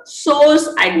a source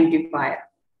identifier.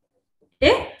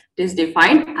 Okay, it is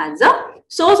defined as a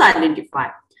source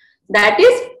identifier. That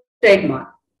is trademark.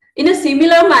 In a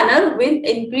similar manner, with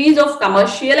increase of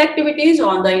commercial activities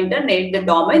on the internet, the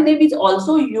domain name is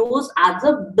also used as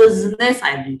a business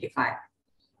identifier.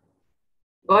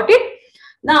 Got it?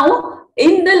 Now,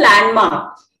 in the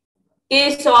landmark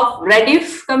case of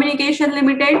Rediff Communication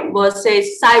Limited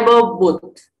versus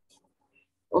Cyberbooth.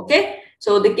 Okay,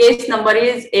 so the case number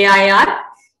is AIR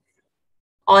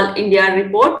All India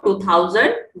Report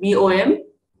 2000 BOM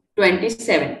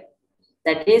 27.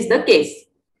 That is the case.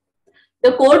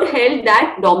 The court held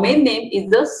that domain name is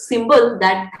the symbol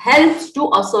that helps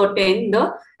to ascertain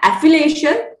the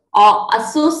affiliation or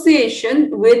association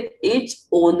with its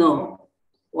owner.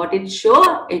 What it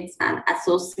shows? It's an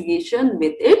association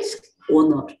with its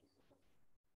owner.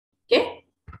 Okay.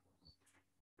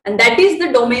 And that is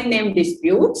the domain name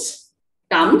disputes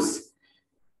comes.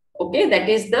 Okay. That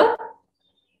is the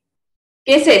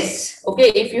cases. Okay.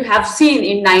 If you have seen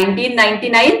in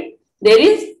 1999, there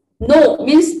is no,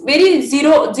 means very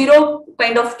zero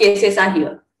kind of cases are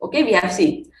here. Okay, we have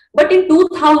seen. But in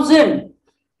 2000,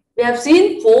 we have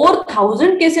seen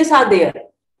 4,000 cases are there.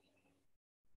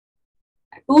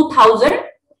 2000,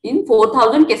 in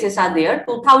 4,000 cases are there.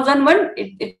 2001,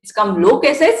 it's come low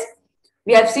cases.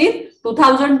 We have seen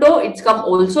 2002, it's come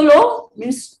also low.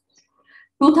 Means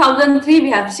 2003, we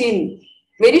have seen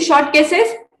very short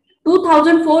cases.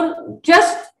 2004,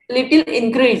 just little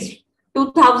increase.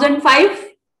 2005,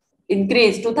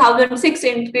 increase, 2006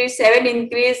 increase, 7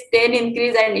 increase, 10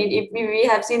 increase, and if we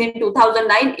have seen in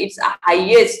 2009, it's a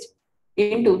highest.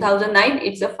 In 2009,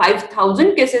 it's a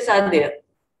 5,000 cases are there.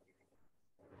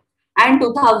 And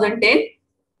 2010,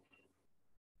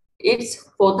 it's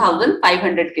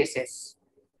 4,500 cases.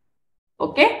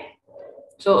 Okay.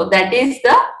 So that is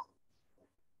the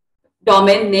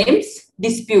domain names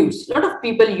disputes. A lot of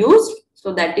people use.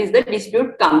 So that is the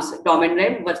dispute comes, domain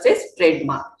name versus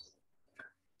trademark.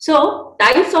 So,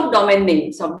 types of domain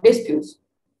names of disputes.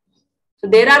 So,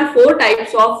 there are 4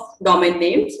 types of domain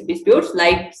names disputes,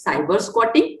 like cyber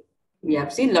squatting, We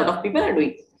have seen a lot of people are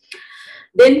doing.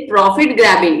 Then profit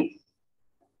grabbing,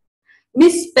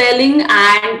 misspelling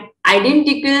and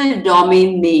identical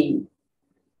domain name,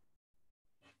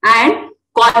 and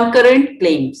concurrent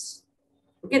claims.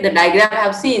 Okay, the diagram I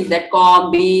have seen that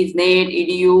com, biz, net,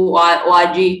 edu,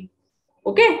 org.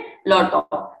 Okay, lot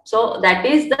of. So that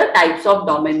is the types of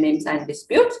domain names and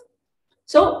disputes.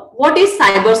 So what is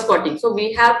cyber squatting? So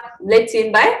we have, let's see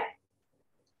by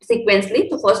sequentially.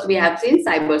 So first we have seen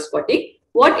cyber squatting.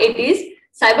 What it is?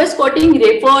 Cyber squatting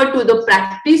refer to the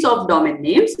practice of domain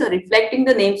names reflecting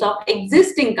the names of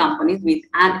existing companies with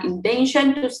an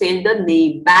intention to sell the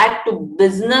name back to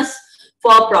business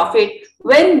for profit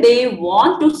when they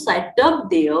want to set up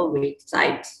their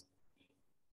websites.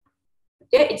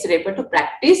 Okay, it's referred to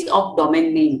practice of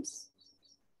domain names.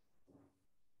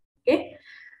 Okay,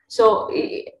 so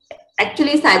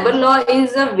actually cyber law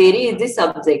is a very easy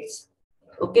subject.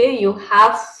 Okay, you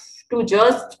have to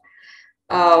just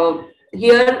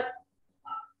here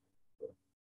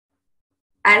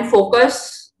and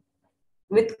focus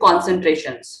with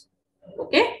concentrations.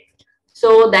 Okay,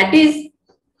 so that is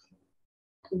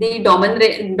the domain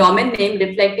name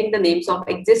reflecting the names of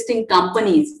existing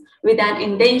companies with an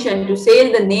intention to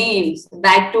sell the names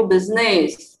back to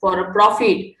business for a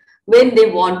profit when they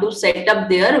want to set up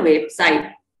their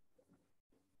website.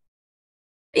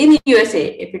 In USA,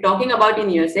 if you're talking about in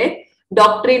USA,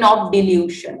 doctrine of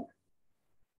delusion,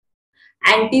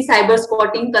 Anti-Cyber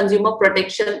Squatting Consumer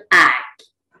Protection Act.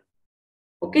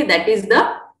 Okay, that is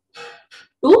the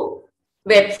two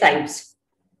websites.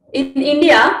 In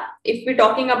India, if we're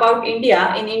talking about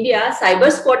India, in India,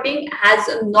 cyber squatting has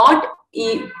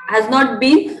not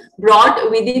been brought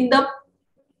within the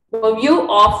purview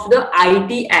of the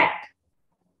IT Act.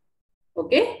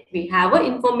 Okay, we have an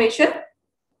Information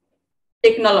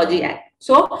Technology Act.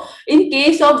 So, in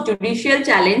case of judicial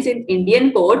challenge in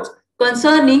Indian courts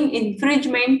concerning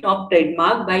infringement of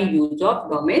trademark by use of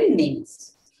domain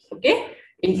names. Okay,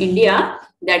 in India,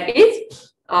 that is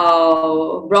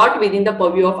brought within the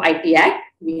purview of IT Act,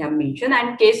 we have mentioned,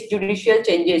 and case judicial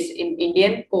changes in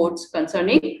Indian courts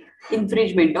concerning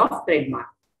infringement of trademark.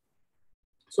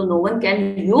 So no one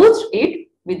can use it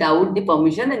without the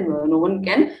permission, and no one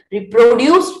can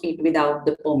reproduce it without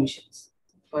the permissions.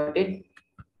 Got it?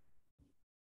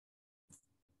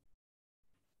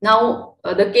 Now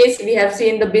the case we have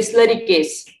seen, the Bisleri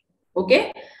case.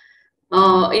 Okay,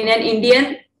 in an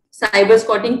Indian cyber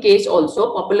squatting case,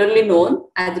 also popularly known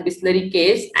as the Bisleri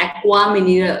case, Aqua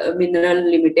Mineral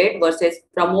Limited versus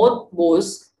Pramod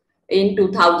Bose in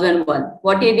 2001.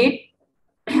 What he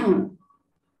did?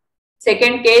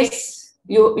 Second case,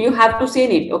 you have to see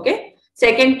it. Okay,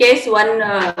 second case, one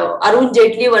Arun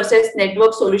Jaitley versus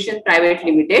Network Solution Private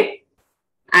Limited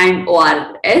and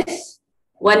ORS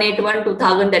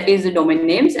 181/2000, that is the domain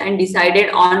names, and decided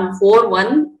on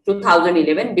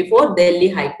 4/1/2011 before Delhi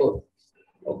High Court.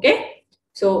 Okay,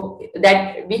 so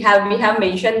that we have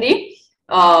mentioned the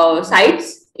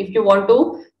sites. If you want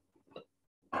to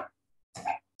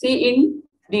see in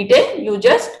detail, you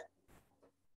just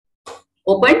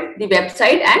open the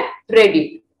website and read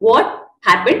it. What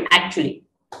happened actually?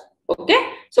 Okay,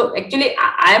 so actually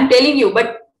I am telling you,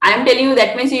 but I am telling you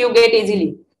that means you get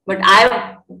easily. But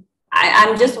I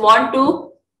just want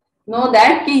to know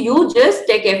that you just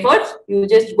take efforts, you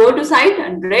just go to site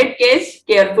and read case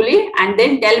carefully and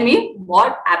then tell me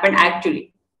what happened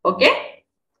actually. Okay,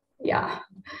 yeah.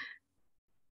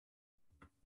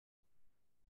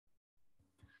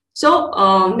 So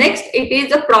next it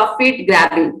is a profit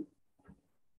grabbing.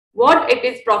 What it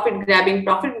is profit grabbing?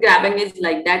 Profit grabbing is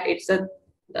like that. It's a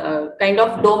kind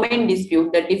of domain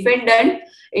dispute. The defendant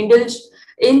indulged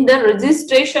in the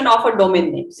registration of a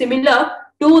domain name similar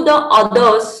to the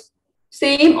others,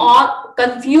 same or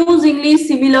confusingly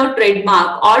similar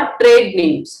trademark or trade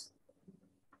names.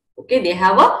 Okay, they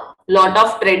have a lot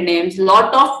of trade names,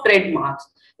 lot of trademarks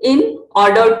in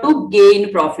order to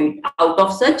gain profit out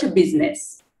of such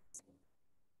business.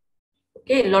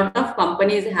 Okay, a lot of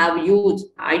companies have used,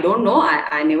 I don't know,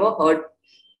 I never heard,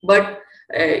 but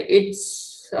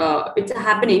it's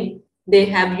happening. They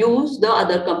have used the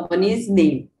other company's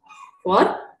name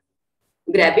for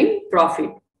grabbing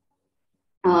profit.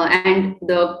 And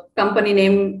the company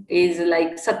name is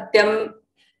like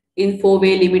SEM-IV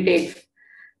Limited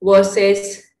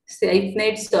versus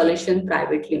SafeNet Solution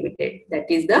Private Limited. That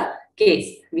is the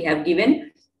case. We have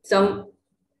given some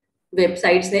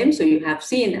websites name, so you have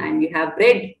seen and you have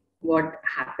read what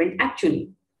happened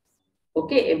actually.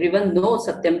 Okay, everyone knows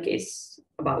Satyam case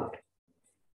about.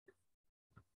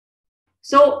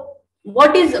 So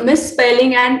what is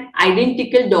misspelling and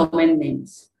identical domain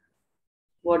names?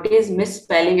 What is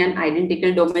misspelling and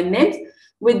identical domain names?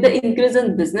 With the increase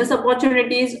in business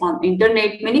opportunities on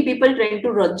internet, many people try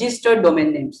to register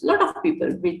domain names. A lot of people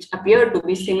which appear to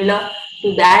be similar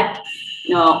to that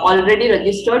already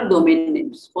registered domain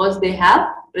names. First, they have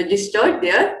registered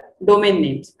their domain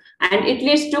names, and it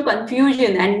leads to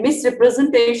confusion and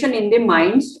misrepresentation in the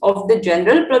minds of the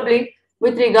general public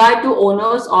with regard to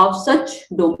owners of such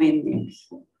domain names.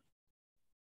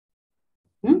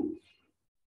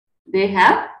 They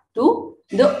have to,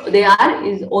 they are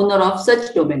is owner of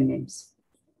such domain names.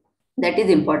 That is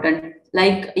important.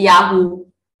 Like Yahoo,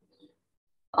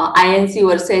 INC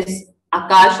versus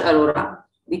Akash Arora.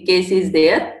 The case is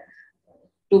there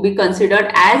to be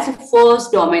considered as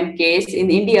first domain case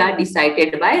in India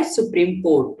decided by Supreme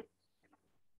Court.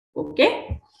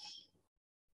 Okay.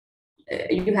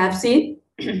 You have seen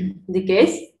the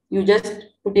case. You just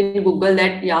put in Google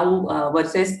that Yahoo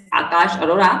versus Akash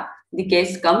Arora. The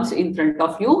case comes in front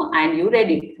of you and you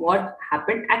read it. What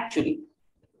happened actually?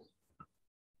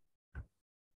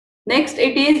 Next,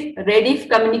 it is Rediff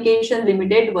Communication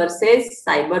Limited versus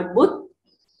Cyberbooth.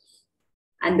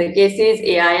 And the case is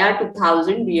AIR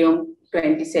 2000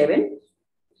 BM27.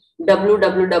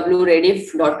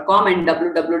 www.rediff.com and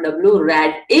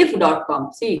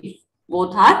www.radiff.com. See,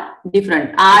 both are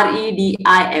different.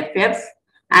 REDIFF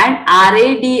and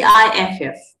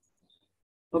RADIFF.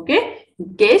 Okay.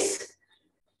 Case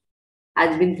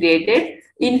has been created.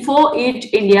 Info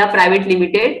Eat India Private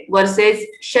Limited versus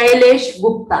Shailesh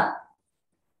Gupta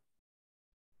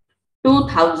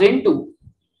 2002,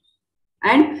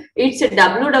 and it's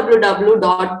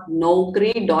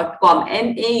www.naukri.com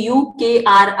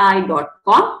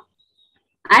NAUKRI.com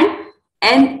and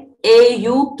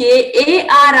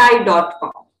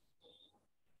NAUKARI.com.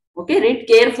 Okay, read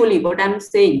carefully what I'm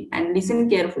saying and listen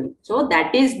carefully. So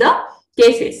that is the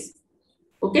cases.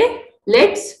 Okay,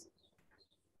 let's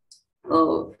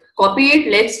copy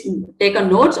it. Let's take a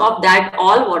notes of that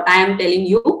all what I am telling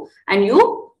you, and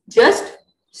you just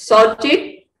search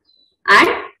it and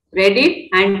read it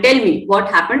and tell me what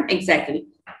happened exactly.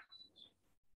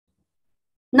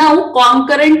 Now,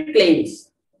 concurrent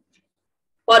claims.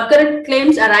 Concurrent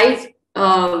claims arise.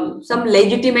 Some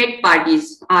legitimate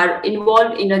parties are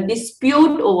involved in a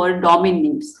dispute over domain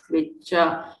names, which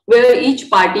where each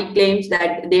party claims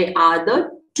that they are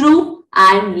the true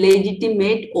and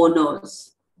legitimate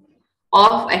owners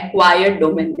of acquired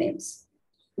domain names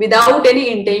without any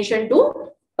intention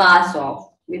to pass off.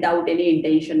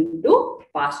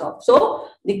 So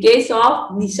the case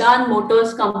of Nissan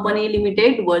Motors Company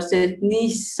Limited versus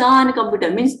Nissan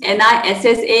Computer, means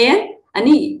NISSAN and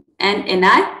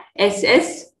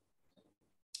NISSAN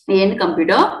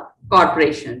Computer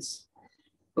Corporations.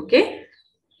 Okay.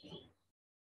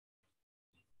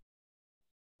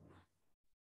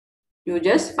 You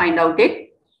just find out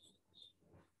it.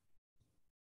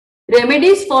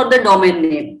 Remedies for the domain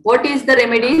name. What is the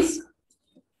remedies?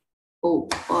 Oh,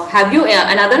 have you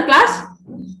another class?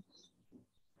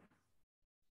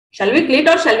 Shall we quit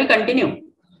or shall we continue?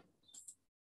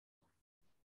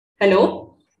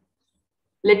 Hello?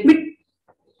 Let me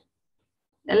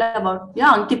tell about,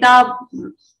 yeah, Ankita,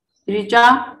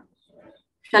 Richa.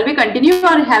 Shall we continue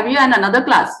or have you another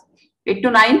class? 8 to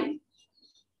 9?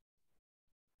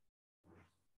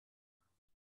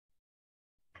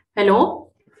 Hello?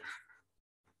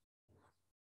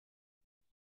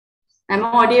 Am I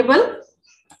audible?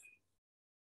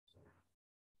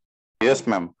 Yes,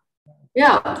 ma'am.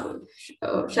 Yeah.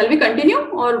 Shall we continue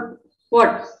or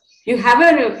what? You have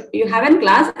a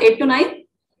class 8 to 9?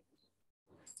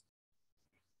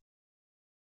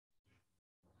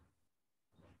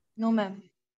 No, ma'am.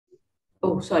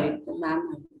 Oh, sorry,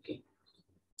 ma'am. Okay.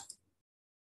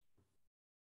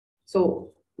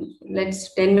 So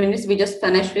let's 10 minutes. We just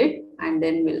finished it and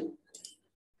then we'll.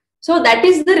 So that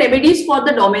is the remedies for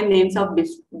the domain names of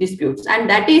disputes, and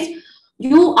that is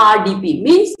URDP,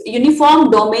 means Uniform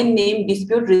Domain Name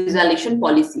Dispute Resolution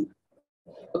Policy.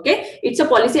 Okay, it's a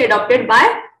policy adopted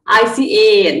by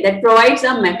ICANN that provides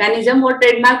a mechanism for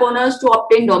trademark owners to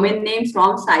obtain domain names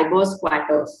from cyber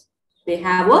squatters. They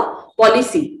have a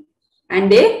policy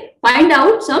and they find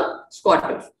out some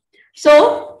squatters.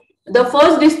 So the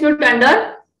first dispute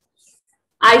under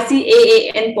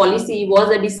ICANN policy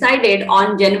was decided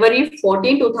on January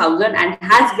 14, 2000 and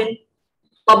has been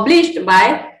published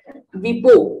by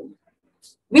WIPO,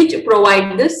 which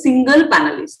provide the single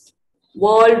panelist.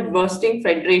 World Wrestling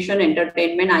Federation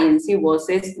Entertainment INC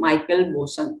versus Michael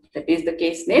Boson. That is the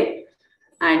case name,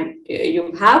 and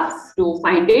you have to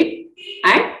find it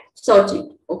and search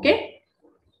it. Okay.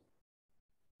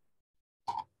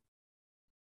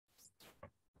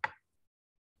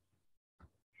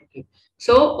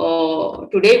 So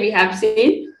today we have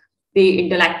seen the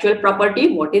intellectual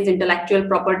property. What is intellectual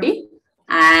property?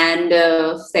 And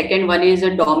second one is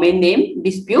a domain name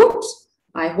disputes.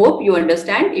 I hope you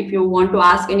understand. If you want to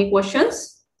ask any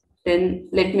questions, then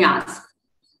let me ask.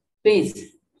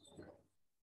 Please.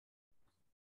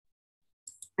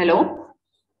 Hello.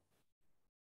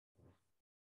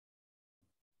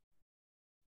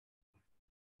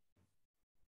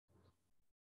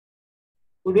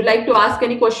 Would you like to ask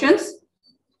any questions?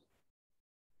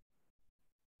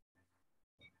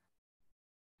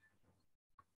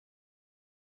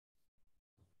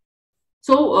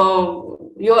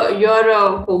 So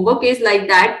your homework is like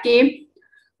that.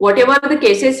 Whatever the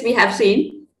cases we have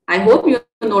seen, I hope you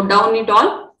note down it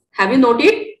all. Have you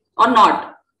noted or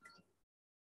not?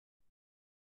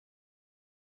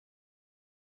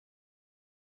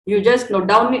 You just note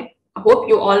down it. I hope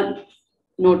you all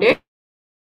noted.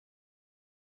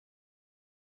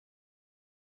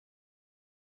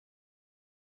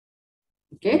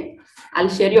 Okay, I'll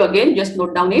share you again. Just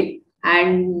note down it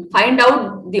and find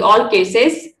out the all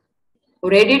cases.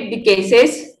 Read it the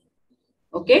cases.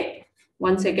 Okay,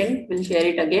 1 second. We'll share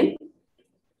it again.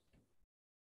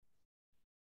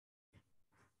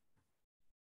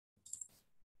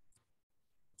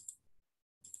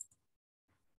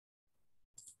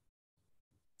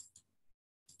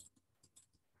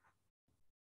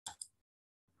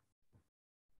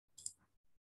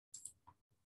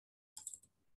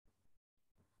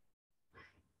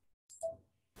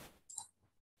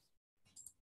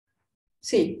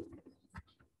 See.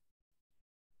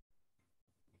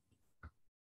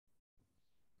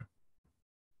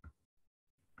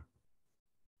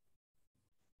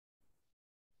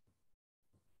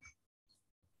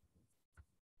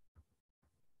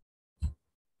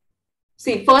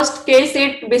 See, first case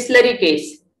it Bisleri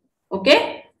case.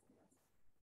 Okay.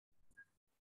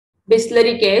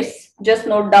 Bisleri case, just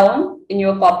note down in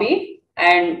your copy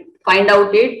and find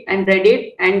out it and read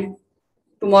it, and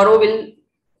tomorrow we'll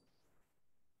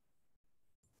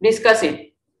discuss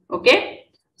it. Okay.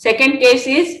 Second case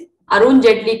is Arun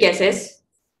Jaitley cases.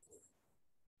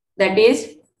 That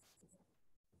is,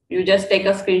 you just take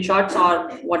a screenshots or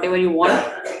whatever you want.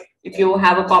 If you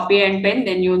have a copy and pen,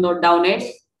 then you note down it.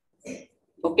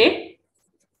 Okay.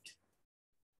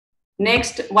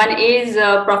 Next one is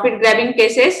profit grabbing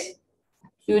cases.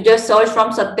 You just search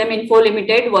from Satyam Info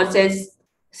Limited versus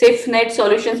SIFnet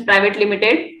Solutions Private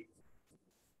Limited.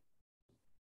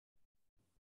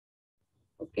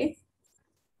 Okay.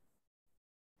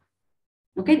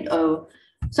 Okay. No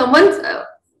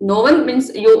one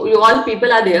means you all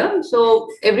people are there. So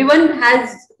everyone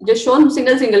has just shown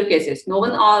single cases. No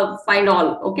one find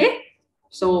all. Okay.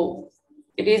 So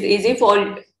it is easy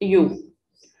for you.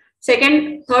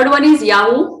 Third one is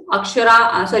Yahoo Akash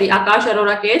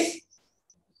Arora case.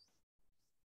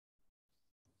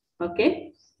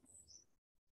 Okay.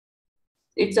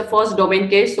 It's a first domain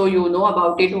case, so you know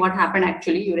about it, what happened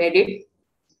actually, you read it.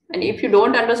 And if you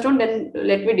don't understand, then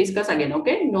let me discuss again,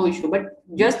 okay? No issue, but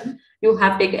just you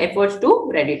have taken efforts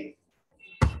to read it.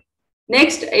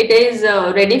 Next, it is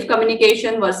Rediff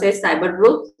Communication versus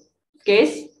Cyberbrooke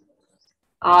case,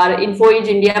 or InfoEdge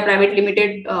India Private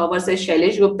Limited versus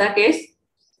Shailesh Gupta case.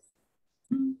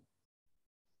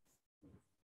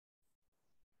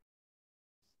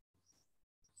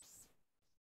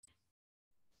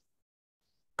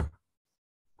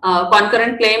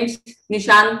 Concurrent claims,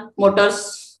 Nishan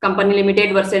Motors Company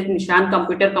Limited versus Nishan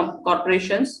Computer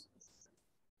Corporations.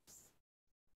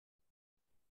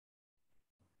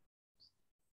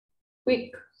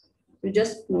 Quick, you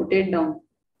just note it down.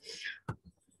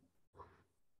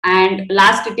 And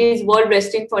last, it is World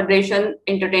Wrestling Federation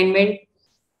Entertainment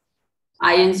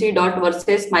Inc.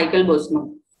 versus Michael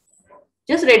Bosman.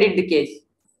 Just read it the case.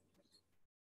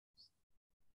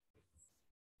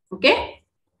 Okay?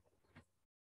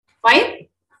 Fine?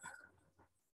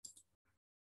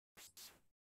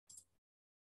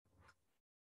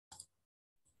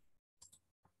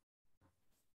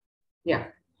 Yeah.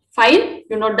 Fine?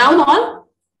 You note down all?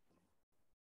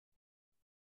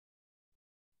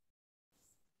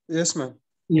 Yes, ma'am.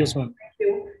 Yes, ma'am.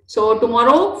 So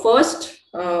tomorrow, first,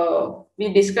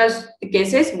 we discuss the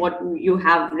cases, what you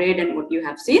have read and what you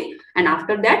have seen. And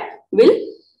after that,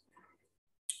 we'll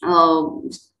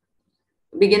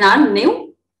begin our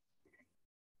new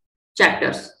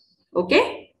chapters.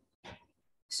 Okay?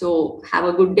 So have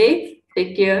a good day.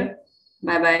 Take care.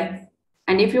 Bye-bye.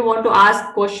 And if you want to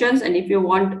ask questions and if you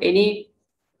want any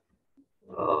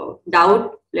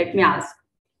doubt, let me ask.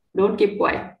 Don't keep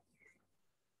quiet.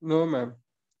 No, ma'am.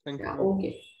 Thank you. Yeah,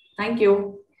 okay. Thank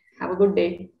you. Have a good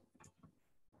day.